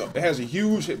on wake up. It has a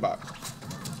huge hitbox.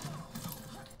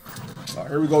 All right,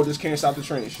 here we go. This can't stop the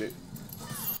train shit.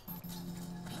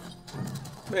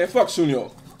 Man, fuck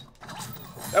Sunio.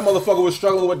 That motherfucker was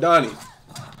struggling with Donnie.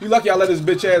 You lucky I let his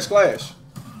bitch ass clash.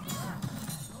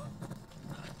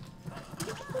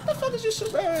 What the fuck is this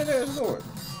super ass doing?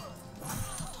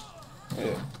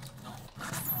 Yeah.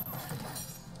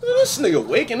 Look at this nigga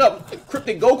waking up like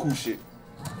cryptic Goku shit.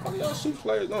 What are y'all super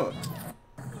players doing?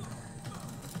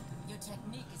 Your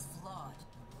technique is flawed.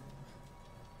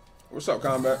 What's up,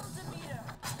 Combat?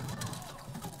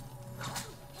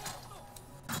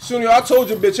 Sunio, I told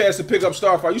your bitch ass to pick up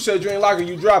Starfire. You said you ain't like it,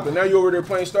 you dropped it. Now you over there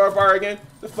playing Starfire again?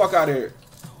 The fuck out of here.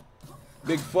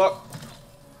 Big fuck.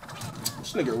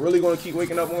 This nigga really gonna keep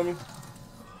waking up on me?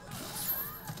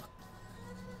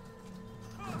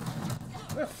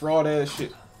 That fraud ass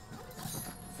shit.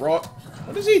 Fraud.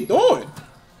 What is he doing?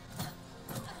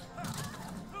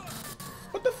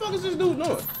 What the fuck is this dude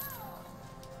doing?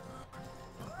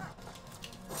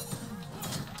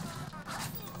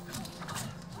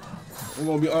 We're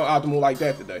gonna be unoptimal like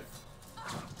that today.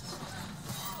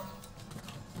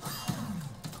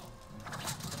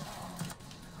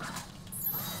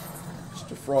 Just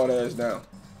the fraud ass down.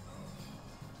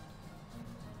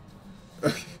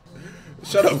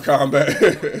 Shut up, Combat.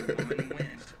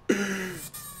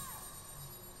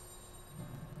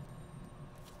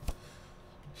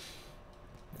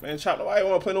 Man, Chop, nobody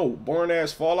wanna play no boring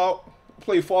ass Fallout. I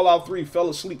played Fallout 3, fell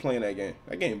asleep playing that game.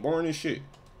 That game boring as shit.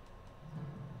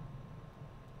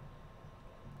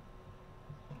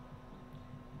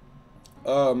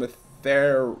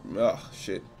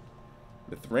 Shit.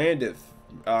 Mithrandith.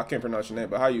 I can't pronounce your name,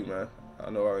 but how you, man? I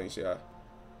know I ain't say I.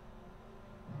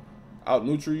 Out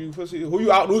neutral you, pussy? Who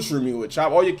you out neutral me with,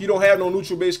 Chop? Oh, you don't have no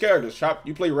neutral based characters, Chop.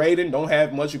 You play Raiden, don't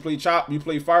have much. You play Chop, you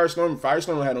play Firestorm.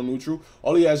 Firestorm don't have no neutral.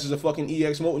 All he has is a fucking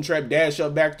EX Molten Trap dash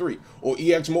up back 3. Or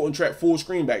EX Molten Trap full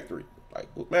screen back 3. Like,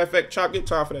 matter of fact, Chop, get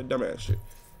time for that dumbass shit.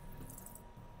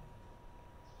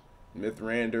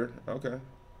 Mithrander, okay.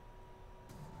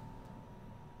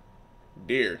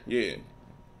 Deer, yeah.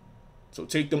 So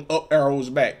take them up arrows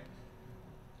back.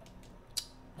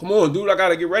 Come on, dude. I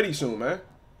gotta get ready soon, man.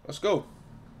 Let's go.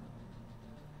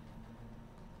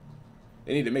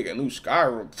 They need to make a new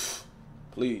Skyrim. Pfft,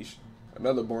 please.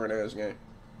 Another boring ass game.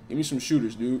 Give me some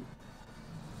shooters, dude.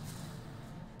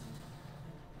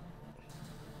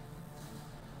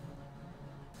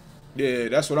 Yeah,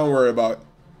 that's what I'm worried about.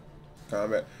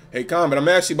 Combat. Hey, Combat, I'm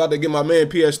actually about to get my man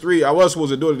PS3. I was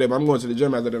supposed to do it today, but I'm going to the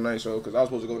gym after the night show because I was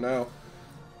supposed to go now.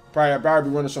 Probably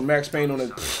be running some Max Payne on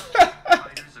it.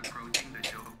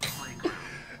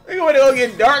 They going to go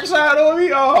get Darkseid on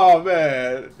me? Oh,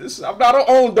 man. I don't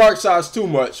own Darkseids too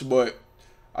much, but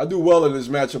I do well in this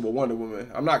matchup with Wonder Woman.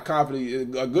 I'm not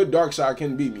confident. A good Darkseid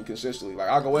can beat me consistently. Like,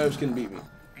 Aqua Webs can beat me.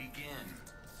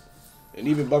 And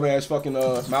even bum-ass fucking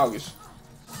Malgus.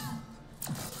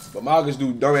 But Malgus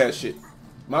do dumb-ass shit.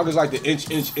 Malgus like the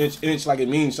inch like it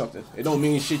means something. It don't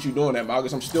mean shit you doing that,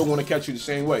 Malgus. I'm still going to catch you the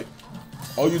same way.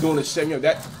 All you doing is set me up.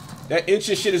 That inch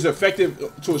and shit is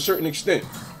effective to a certain extent.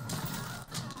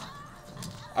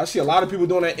 I see a lot of people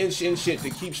doing that inch shit to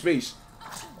keep space.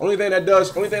 Only thing that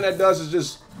does is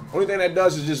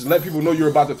just let people know you're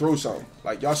about to throw something.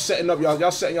 Like y'all setting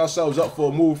yourselves up for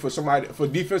a move for a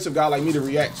defensive guy like me to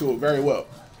react to it very well.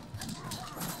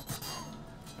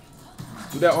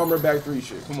 Do that armor back 3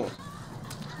 shit. Come on.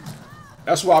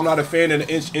 That's why I'm not a fan of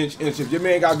the inch. If your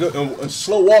man got good, and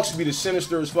slow walks be the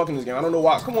sinister as fucking this game. I don't know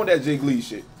why. Come on, that Jig Lee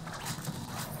shit.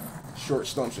 Short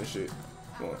stumps and shit.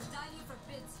 Come on.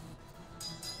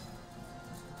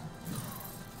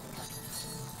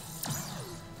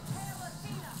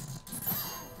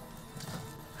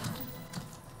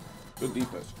 Good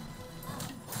defense.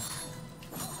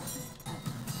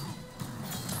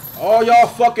 All y'all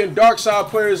fucking Darkseid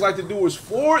players like to do is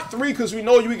forward 3 because we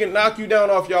know we can knock you down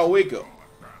off y'all wake up.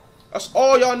 That's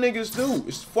all y'all niggas do.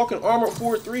 It's fucking armored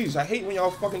forward 3s. I hate when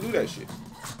y'all fucking do that shit.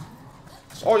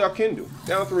 That's all y'all can do.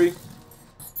 Down 3.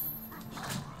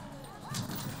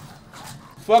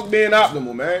 Fuck being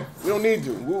optimal, man. We don't need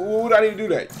to. What would I need to do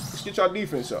that? Let's get y'all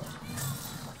defense up.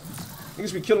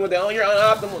 Niggas be killing with that. Oh, you're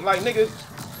unoptimal. Like, niggas,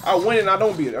 I win and I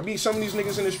don't beat it. I beat some of these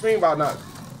niggas in the stream by not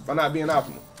being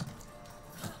optimal.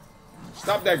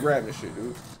 Stop that grabbing shit,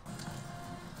 dude.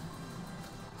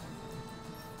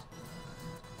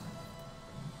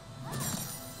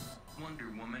 Wonder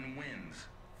Woman wins.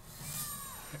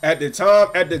 At the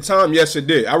time, yes it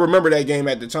did. I remember that game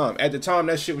at the time. At the time,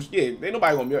 that shit was, yeah, ain't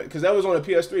nobody gonna be, because that was on the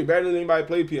PS3. Barely anybody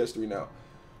play PS3 now.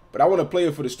 But I want to play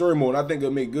it for the story mode, and I think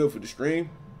it'll make good for the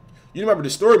stream. You remember the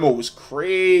story mode was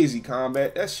crazy,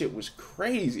 Combat. That shit was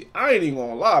crazy. I ain't even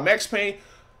gonna lie. Max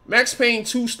Payne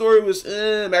 2 story was,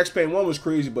 Max Payne 1 was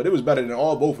crazy, but it was better than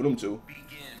both of them two.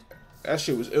 That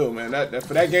shit was ill, man. That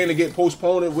for that game to get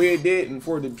postponed the way it did, and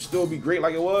for it to still be great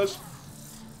like it was.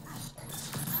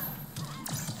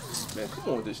 Man, come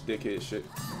on with this dickhead shit.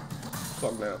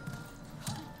 Fuck now.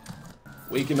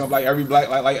 Waking up like every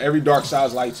every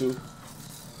Darkseid's like to.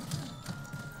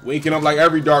 Waking up like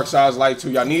every Darkseid's like to.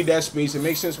 Y'all need that space. It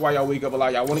makes sense why y'all wake up a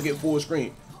lot. Y'all want to get full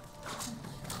screen.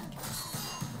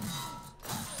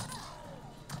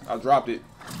 I dropped it.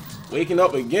 Waking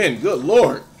up again. Good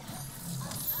lord.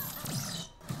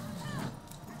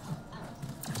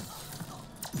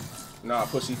 Nah,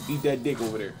 pussy. Eat that dick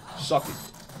over there. Suck it.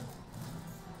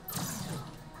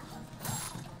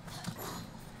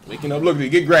 Waking up. Look at it.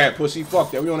 Get grabbed, pussy.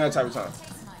 Fuck that. We on that type of time.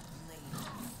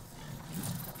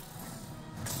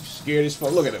 Scared as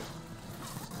fuck. Look at him.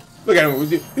 Look at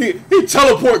him. He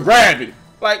teleport grabbed it.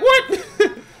 Like, what?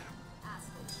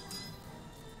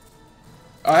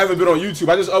 I haven't been on YouTube.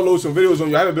 I just uploaded some videos on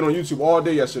you. I haven't been on YouTube all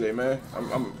day yesterday, man.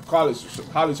 I'm highly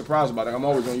surprised about it. I'm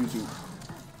always on YouTube.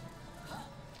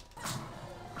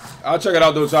 I'll check it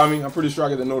out though, Tommy. I'm pretty sure I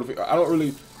get the notification. I don't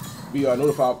really be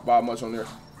notified by much on there.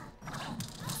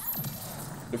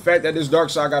 The fact that this dark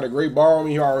side got a great bar on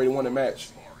me, he already won the match.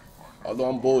 Although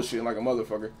I'm bullshitting like a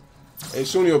motherfucker. Hey,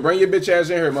 Sunio, bring your bitch ass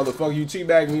in here, motherfucker. You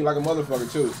teabag me like a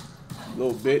motherfucker too.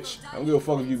 Little bitch. I don't give a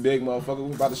fuck if you big, motherfucker.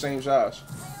 We about the same size.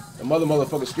 The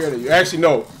motherfucker scared of you. Actually,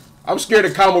 no. I'm scared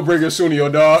of Combo Breaker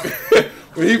Sunio, dog.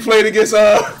 When he played against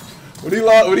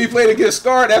when he played against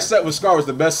Scar, that set with Scar was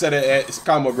the best set at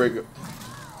Combo Breaker.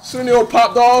 Sunio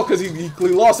popped off because he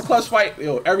lost the clutch fight.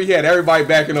 Yo, he had everybody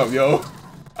backing up, yo.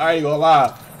 I ain't gonna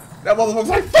lie. That motherfucker's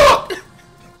like, fuck!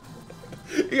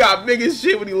 He got big as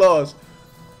shit when he lost.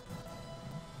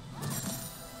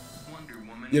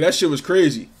 Yeah, that shit was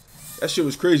crazy. That shit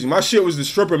was crazy. My shit was the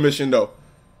stripper mission, though.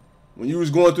 When you was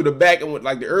going through the back and with,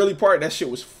 like, the early part, that shit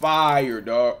was fire,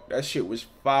 dog. That shit was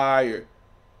fire.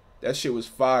 That shit was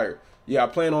fire. Yeah,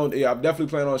 I'm definitely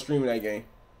planning on streaming that game.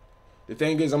 The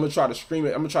thing is, I'm gonna try to stream it.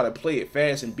 I'm gonna try to play it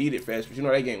fast and beat it fast. But you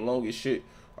know that game long as shit.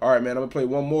 All right, man. I'm gonna play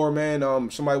one more, man.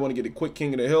 Somebody want to get a quick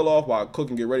King of the Hill off while I cook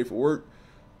and get ready for work.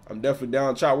 I'm definitely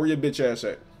down. Chop, where your bitch ass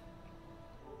at?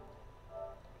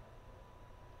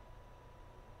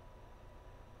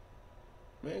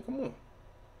 Man, come on.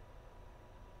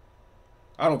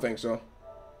 I don't think so.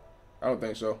 I don't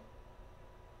think so.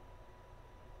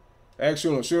 Ask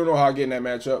Suno. Suno know how I get in that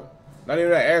matchup. Not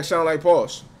even that. Ask sound like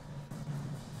pause.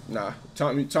 Nah.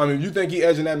 Tommy, if you think he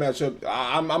edging that matchup,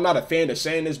 I'm not a fan of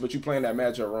saying this, but you playing that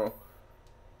matchup wrong.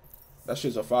 That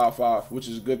shit's a 5-5, which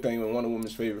is a good thing in Wonder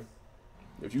Woman's favor.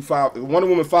 If Wonder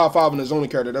Woman 5-5 in the zoning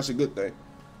character, that's a good thing.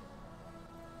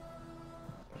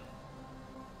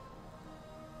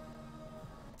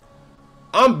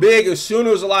 I'm big as soon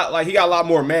as he got a lot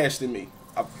more mass than me.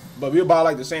 But we're about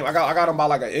like the same. I got him by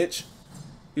like an inch.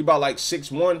 He about like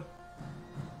 6'1".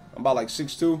 I'm about like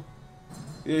 6'2".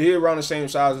 Yeah, he around the same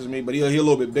size as me, but he a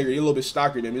little bit bigger. He a little bit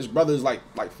stockier than me. His brother's like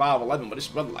 5'11", but his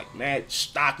brother like mad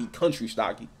stocky, country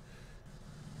stocky.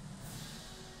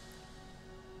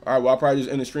 All right, well I'll probably just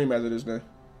end the stream after this then.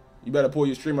 You better pull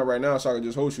your stream up right now so I can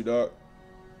just host you, dog.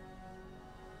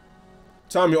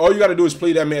 Tommy, all you gotta do is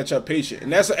play that matchup patient,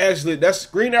 and that's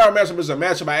Green Arrow matchup is a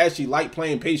matchup I actually like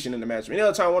playing patient in the matchup. Any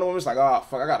other time Wonder Woman's like, oh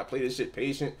fuck, I gotta play this shit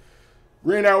patient.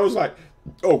 Green Arrow was like,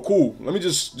 oh cool, let me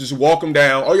just walk him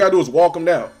down. All you gotta do is walk him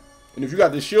down, and if you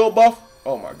got the shield buff,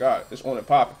 oh my god, it's on and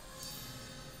popping.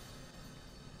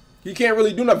 He can't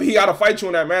really do nothing. He gotta fight you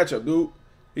in that matchup, dude.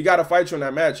 He gotta fight you in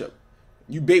that matchup.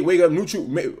 You wake up neutral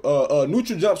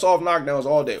jumps off knockdowns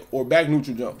all day, or back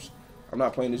neutral jumps. I'm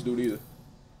not playing this dude either.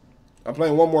 I'm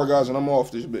playing one more, guys, and I'm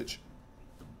off this bitch.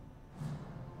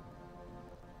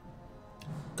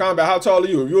 Combat, how tall are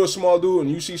you? If you're a small dude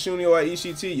and you see Sunio at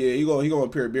ECT, yeah, he gonna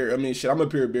appear big. I mean, shit, I'm gonna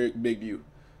appear big to you.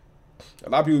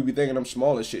 A lot of people be thinking I'm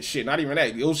small as shit. Shit, not even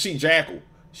that. You'll see Jackal.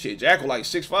 Shit, Jackal like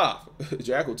 6'5".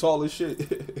 Jackal tall as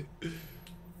shit.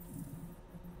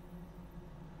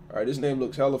 All right, this name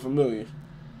looks hella familiar.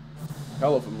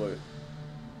 Hella familiar.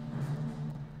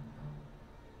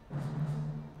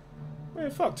 Man,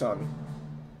 fuck Tommy.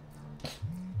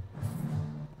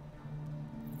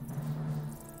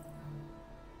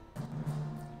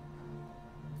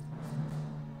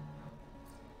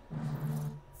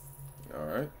 All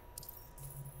right.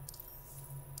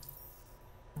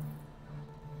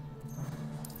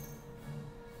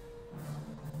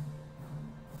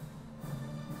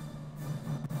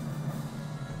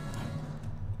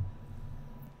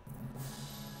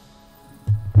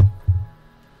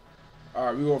 All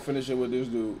right, we're gonna finish it with this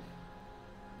dude.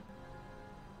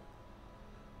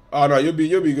 Oh no, you'll be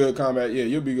good, Combat. Yeah,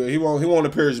 you'll be good. He won't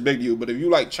appear as big to you, but if you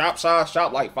like chop size,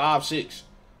 chop like 5'6".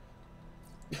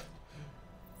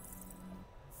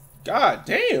 God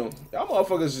damn, y'all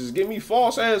motherfuckers just give me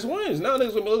false ass wins. Now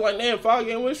niggas gonna look like damn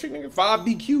 5-game win streak, nigga. 5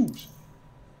 DQs.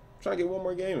 Trying to get one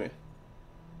more game in.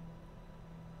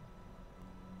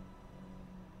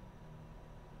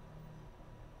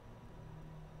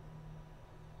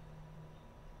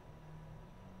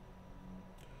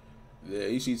 Yeah,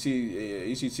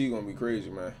 ECT gonna be crazy,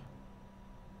 man.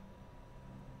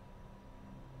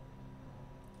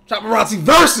 Chopperazzi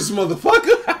versus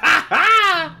motherfucker.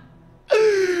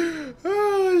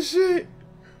 Oh shit.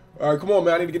 Alright, come on,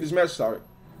 man. I need to get this match started.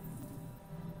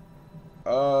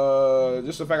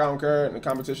 Just the fact I don't care in the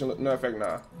competition. No effect,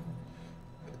 nah.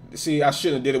 See, I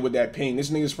shouldn't have did it with that ping. This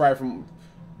nigga's probably from,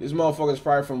 this motherfucker's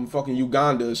probably from fucking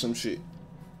Uganda or some shit.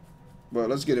 But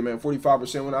let's get it, man.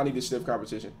 45% when I need this stiff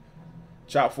competition.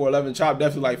 Chop 411. Chop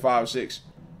definitely like 5'6".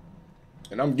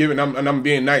 And I'm giving, I'm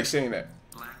being nice saying that.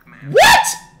 Black man. What?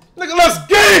 Nigga, let's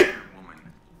get it.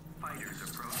 Woman. Fighters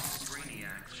approach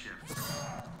Brainiac ship.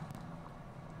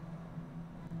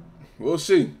 We'll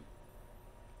see.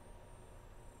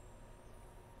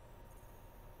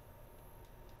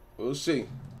 We'll see.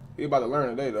 He about to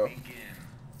learn today, though. Begin.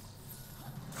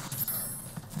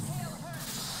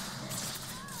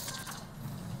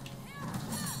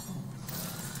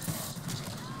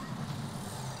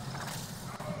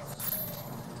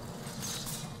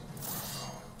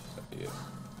 Yeah.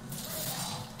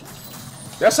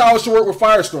 That's how it should work with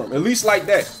Firestorm. At least like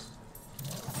that.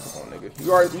 Come on,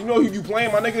 nigga. You know who you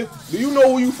playing, my nigga? Do you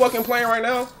know who you fucking playing right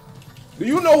now? Do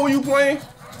you know who you playing?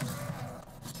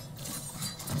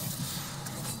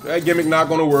 That gimmick not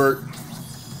gonna work.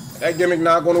 That gimmick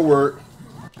not gonna work.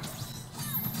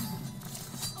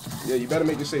 Yeah, you better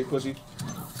make it safe, pussy.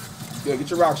 Yeah, get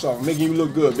your rocks off. Making you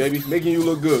look good, baby. Making you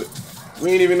look good.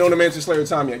 We ain't even known the Mantis Slayer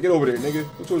time yet. Get over there, nigga.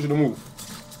 Who told you to move?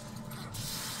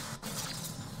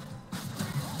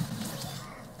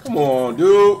 Come on,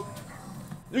 dude.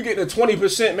 You're getting a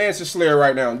 20% Mantis Slayer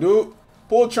right now, dude.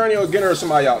 Pull Turney or Ginner or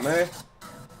somebody out, man.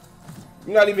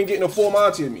 You're not even getting a full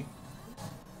Monty of me.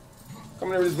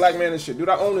 Coming here with this black man and shit. Dude,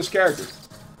 I own this character.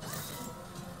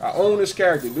 I own this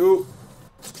character, dude.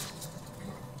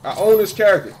 I own this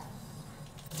character.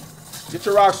 Get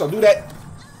your rocks off. Do that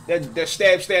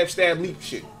stab, stab, stab, leap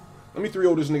shit. Let me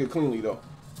 3-0 this nigga cleanly, though.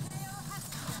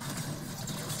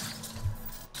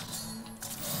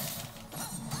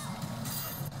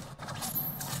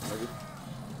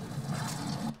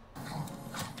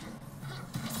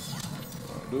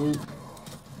 Dude.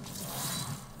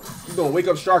 You gonna wake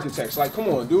up shark attacks. Like, come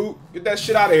on, dude. Get that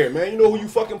shit out of here, man. You know who you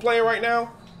fucking playing right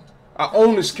now? I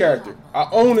own this character. I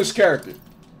own this character.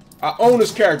 I own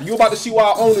this character. You about to see why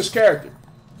I own this character.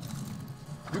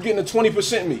 You getting a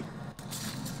 20% me.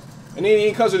 And it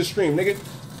ain't because of the stream, nigga.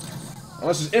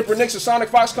 Unless it's Emperor Nix or Sonic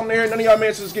Fox coming in here, none of y'all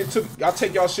mansions get took. I'll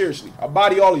take y'all seriously. I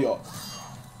body all of y'all.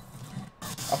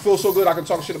 I feel so good I can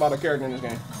talk shit about a character in this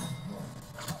game.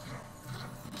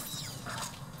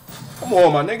 Come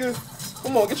on, my nigga.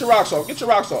 Come on, get your rocks off. Get your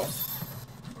rocks off.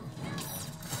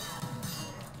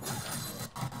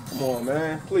 Come on,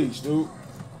 man. Please, dude.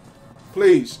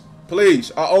 Please.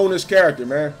 Please. I own this character,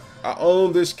 man. I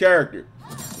own this character.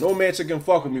 No man can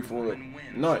fuck with me for it.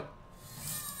 None.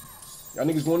 Y'all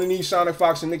niggas gonna need Sonic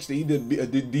Fox and Knicks to either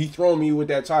dethrone me with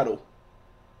that title.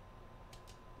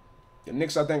 The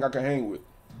Knicks I think I can hang with.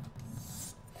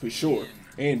 For sure.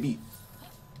 And beat.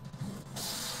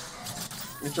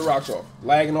 Get your rocks off.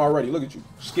 Lagging already. Look at you.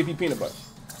 Skippy peanut butter.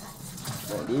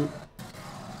 Come on, dude.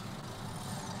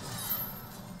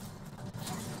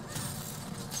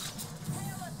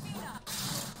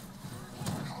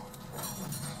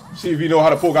 See if you know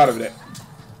how to poke out of that.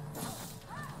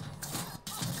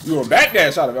 You gonna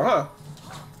backdash out of it, huh?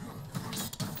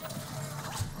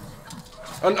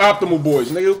 Unoptimal boys,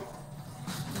 nigga.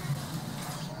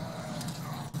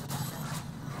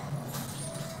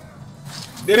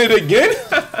 Did it again?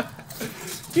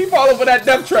 Keep falling for that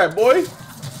death trap, boy.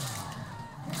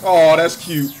 Oh, that's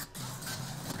cute.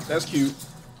 That's cute.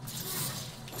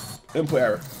 Input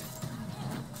error.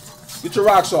 Get your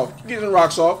rocks off. You're getting your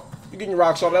rocks off. You're getting your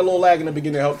rocks off. That little lag in the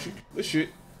beginning helped you. Good shit.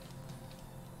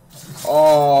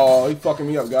 Oh, he fucking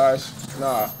me up, guys.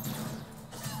 Nah.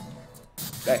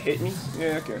 That hit me?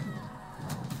 Yeah, okay.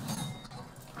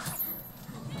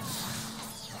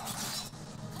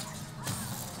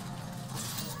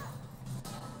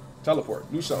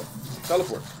 Teleport. Do something.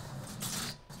 Teleport.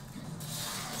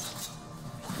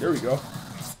 There we go.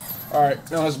 All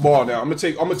right, now let's ball now. I'm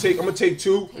gonna take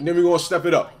two, and then we're gonna step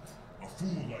it up. A fool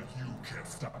like you can't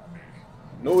stop me.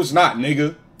 No, it's not,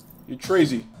 nigga. You're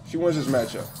crazy. She wins this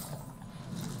matchup.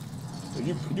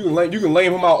 You can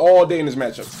lame him out all day in this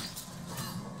matchup.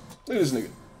 Look at this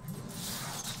nigga.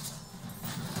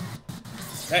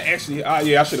 That actually,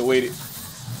 yeah, I should have waited.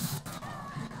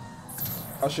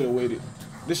 I should have waited.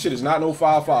 This shit is not no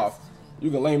 5-5.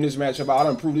 You can lame this matchup out. I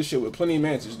done proved this shit with plenty of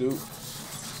mantis, dude.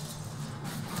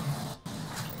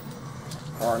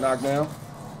 Hard knockdown.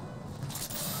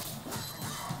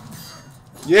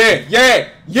 Yeah, yeah,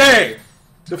 yeah!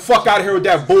 The fuck out of here with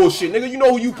that bullshit, nigga. You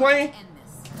know who you playing?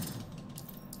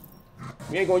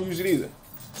 We ain't gonna use it either.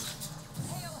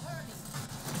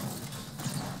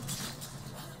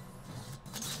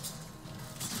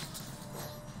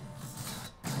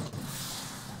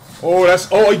 Oh, that's...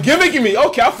 Oh, he gimmicking me.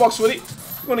 Okay, I fucks with it.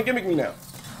 You're gonna gimmick me now.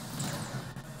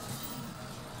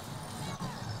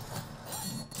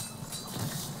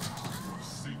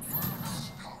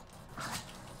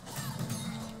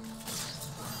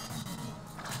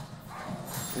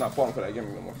 I'm not falling for that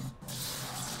gimmick no more.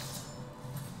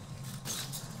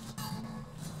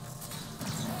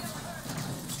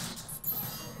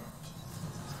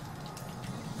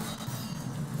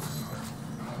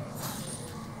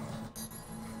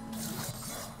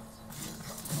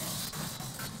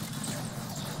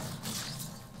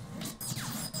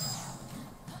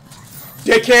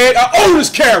 Dickhead, I own this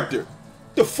character.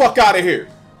 The fuck out of here.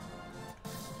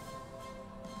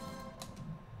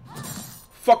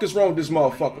 Fuck is wrong with this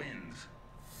motherfucker?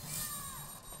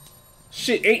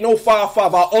 Shit, ain't no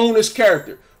 5-5. I own this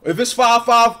character. If it's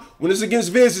 5-5, when it's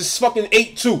against Viz, it's fucking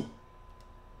 8-2.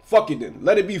 Fuck it then.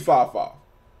 Let it be 5-5.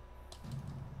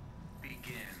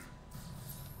 Begin.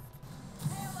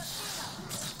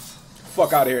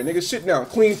 Fuck out of here, nigga. Sit down.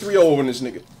 Clean 3-0 on this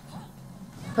nigga.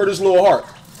 Hurt his little heart.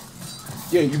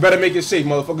 Yeah, you better make it safe,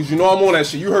 motherfuckers. You know I'm on that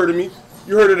shit. You heard of me.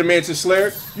 You heard of the Mantis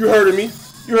Slayer. You heard of me.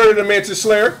 You heard of the Mantis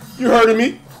Slayer. You heard of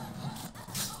me.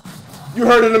 You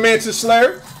heard of the Mantis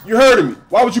Slayer. You heard of me.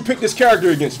 Why would you pick this character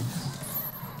against me?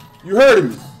 You heard of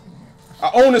me.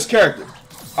 I own this character.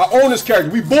 I own this character.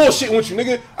 We bullshitting with you,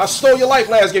 nigga. I stole your life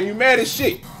last game. You mad as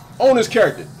shit. Own this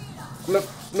character. I'm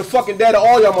the fucking dad of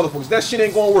all y'all motherfuckers. That shit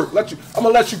ain't gonna work. I'm gonna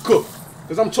let you cook.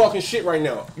 Because I'm talking shit right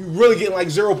now. You really getting like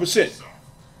 0%.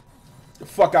 The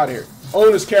fuck out of here.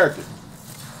 Own this character.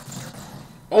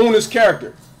 Own this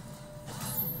character.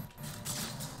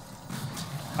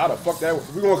 How the fuck that?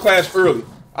 We're gonna clash early.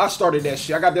 I started that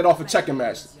shit. I got that off of Tekken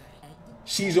Master.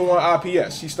 Season 1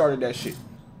 IPS. He started that shit.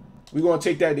 We're gonna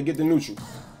take that to get the neutral.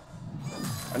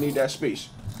 I need that space.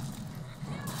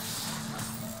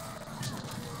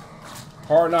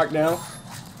 Hard knockdown.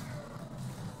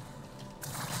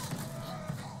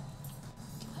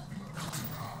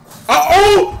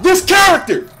 I own this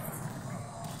character!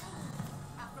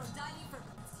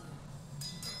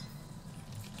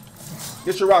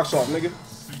 Get your rocks off, nigga.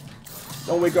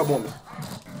 Don't wake up on me.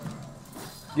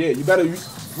 Yeah, you better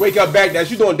wake up back. That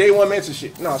you doing day one Mantis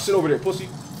shit. Nah, sit over there, pussy.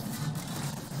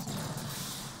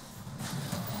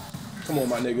 Come on,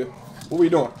 my nigga. What we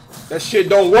doing? That shit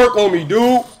don't work on me,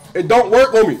 dude. It don't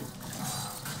work on me.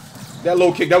 That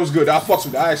low kick, that was good. I fucks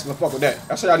with that. I actually fuck with that.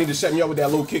 I said I need to set me up with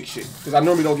that low kick shit. Because I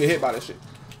normally don't get hit by that shit.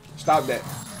 Stop that.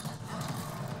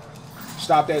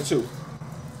 Stop that too.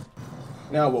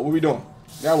 Now what? What we doing?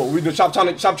 Now what? We doing? Stop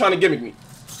trying to gimmick me.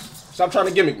 Stop trying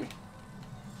to gimmick me.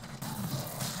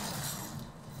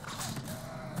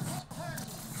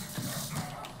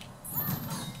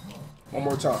 One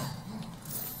more time.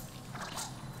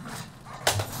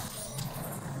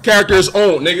 Character is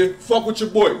on, nigga. Fuck with your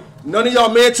boy. None of y'all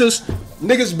Mantis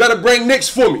niggas better bring Knicks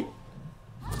for me.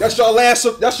 That's y'all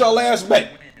last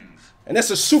bet. And that's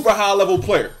a super high level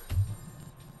player.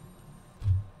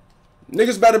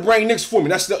 Niggas better bring Knicks for me.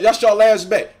 That's y'all last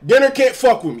bet. Dinner can't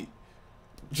fuck with me.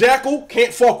 Jackal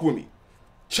can't fuck with me.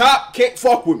 Chop can't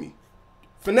fuck with me.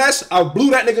 Finesse, I blew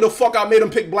that nigga the fuck out, made him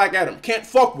pick Black Adam. Can't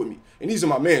fuck with me. And these are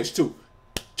my mans too.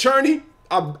 Churney,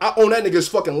 I own that nigga's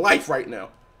fucking life right now.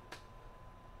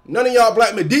 None of y'all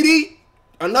black men. Diddy,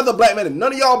 another black man.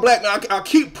 None of y'all black men. I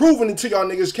keep proving it to y'all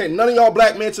niggas can't. None of y'all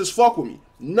black Mantis fuck with me.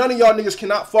 None of y'all niggas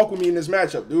cannot fuck with me in this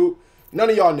matchup, dude. None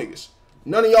of y'all niggas.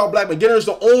 None of y'all black men. Ginner's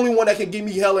the only one that can give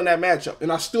me hell in that matchup.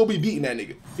 And I still be beating that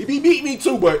nigga. He be beating me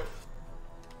too, but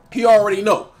he already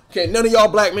know. Can't none of y'all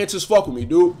black Mantis fuck with me,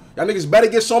 dude. Y'all niggas better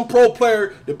get some pro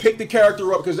player to pick the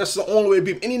character up because that's the only way to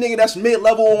beat me. Any nigga that's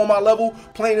mid-level on my level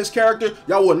playing this character,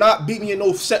 y'all will not beat me in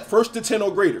no set 1st to 10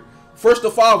 or greater. 1st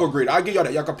to 5 or greater. I'll give y'all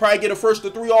that. Y'all can probably get a 1st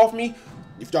to 3 off me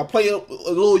if y'all play a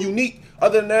little unique.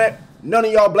 Other than that, none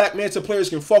of y'all black Mantis players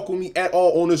can fuck with me at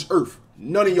all on this earth.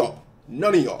 None of y'all.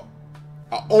 None of y'all.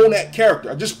 I own that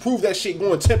character. I just proved that shit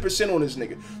going 10% on this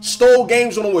nigga. Stole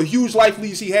games on him with huge life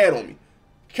leads he had on me.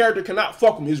 Character cannot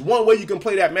fuck with me. There's one way you can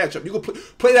play that matchup. You can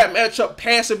play that matchup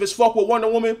passive as fuck with Wonder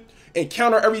Woman and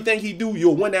counter everything he do.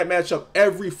 You'll win that matchup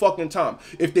every fucking time.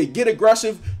 If they get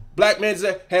aggressive, Black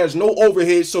Manta has no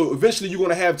overhead, so eventually you're going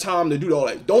to have time to do all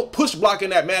that. Don't push block in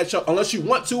that matchup unless you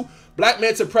want to. Black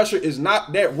Manta pressure is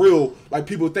not that real like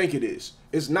people think it is.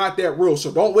 It's not that real,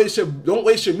 so don't waste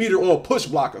your meter on push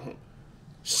blocking him.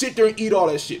 Sit there and eat all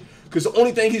that shit. Because the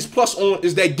only thing he's plus on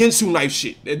is that Gensu knife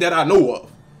shit that I know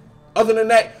of. Other than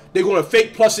that, they're going to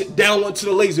fake plus it down onto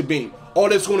the laser beam. All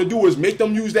that's going to do is make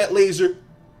them use that laser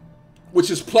which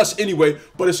is plus anyway,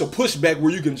 but it's a pushback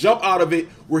where you can jump out of it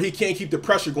where he can't keep the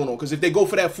pressure going on. Because if they go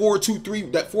for that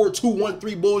 4-2-3, that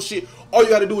 4-2-1-3 bullshit, all you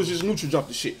got to do is just neutral jump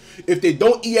the shit. If they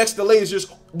don't EX the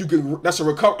lasers, you can. That's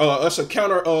a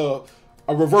counter,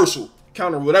 a reversal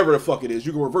counter, whatever the fuck it is.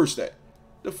 You can reverse that.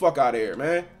 The fuck out of here,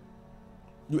 man.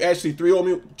 You actually 3-0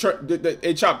 me.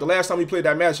 Hey, Chop, the last time we played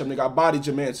that matchup, nigga, I bodied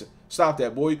your Manson. Stop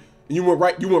that, boy. And you went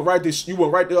right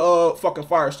to fucking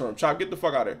Firestorm. Chop, get the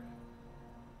fuck out of there.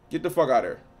 Get the fuck out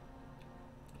of there.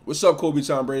 What's up, Kobe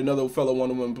Tom Brady? Another fellow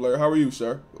one-on-one player. How are you,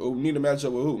 sir? Oh, need a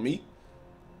matchup with who? Me?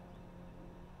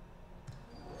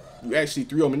 You actually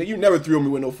 3-0 me. You never 3-0 me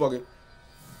with no fucking.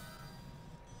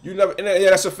 You never. And yeah,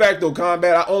 that's a fact though.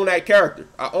 Combat. I own that character.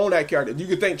 I own that character. You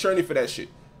can thank Cherney for that shit.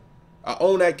 I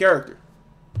own that character.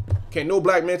 Can't no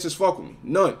black mantis fuck with me.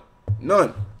 None.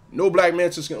 None. No black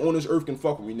mantis can on this earth can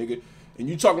fuck with me, nigga. And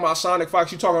you talking about Sonic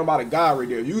Fox, you talking about a god right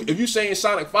there. If you saying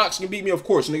Sonic Fox can beat me, of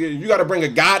course, nigga. If you gotta bring a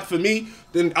god for me,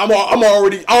 then I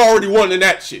already won in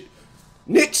that shit.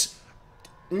 Knicks,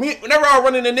 whenever I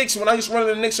run in the Knicks, when I used to run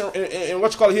in the Knicks and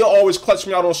what you call it, he'll always clutch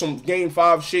me out on some Game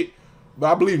 5 shit.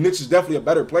 But I believe Knicks is definitely a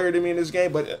better player than me in this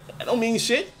game. But that don't mean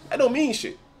shit. That don't mean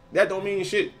shit. That don't mean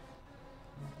shit.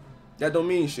 That don't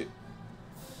mean shit.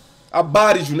 I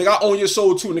bodied you, nigga. I own your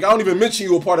soul too, nigga. I don't even mention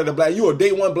you a part of the black. You a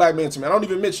day one black man to me. I don't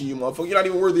even mention you, motherfucker. You're not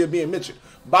even worthy of being mentioned.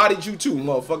 Bodied you too,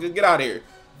 motherfucker. Get out of here.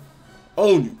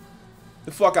 Own you.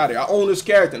 The fuck out of here. I own this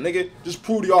character, nigga. Just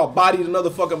prove to y'all bodied another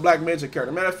fucking black Mantis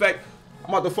character. Matter of fact,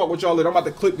 I'm about to fuck with y'all later. I'm about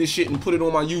to clip this shit and put it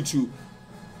on my YouTube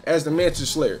as the Mantis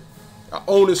Slayer. I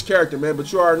own this character, man,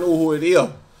 but you already know who it is.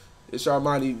 It's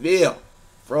Armani Ville.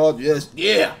 Fraudjustice,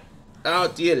 yeah.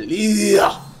 Out there,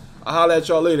 yeah. I'll holler at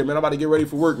y'all later, man. I'm about to get ready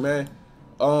for work, man.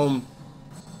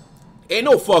 Ain't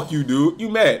no fuck you, dude. You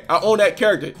mad. I own that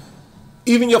character.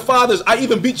 Even your fathers. I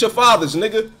even beat your fathers,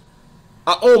 nigga.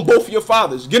 I own both of your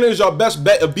fathers. Ginner is your best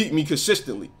bet to beat me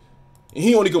consistently. And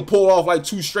he only can pull off like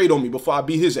 2 straight on me before I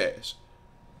beat his ass.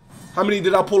 How many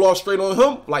did I pull off straight on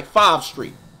him? Like 5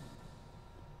 straight.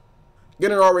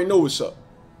 Ginner already know what's up.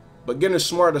 But Ginner's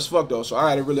smart as fuck though, so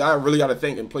I really gotta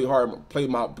think and play hard,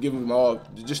 give him my all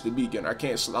just to beat Ginner. I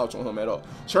can't slouch on him at all.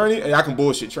 Cherney, hey, I can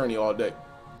bullshit Cherney all day.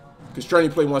 Cause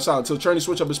Cherney play one side until Cherney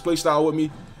switch up his play style with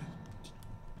me.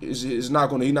 He's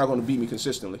not gonna beat me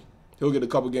consistently. He'll get a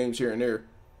couple games here and there.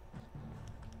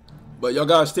 But y'all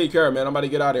guys take care, man. I'm about to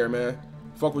get out of here, man.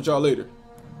 Fuck with y'all later.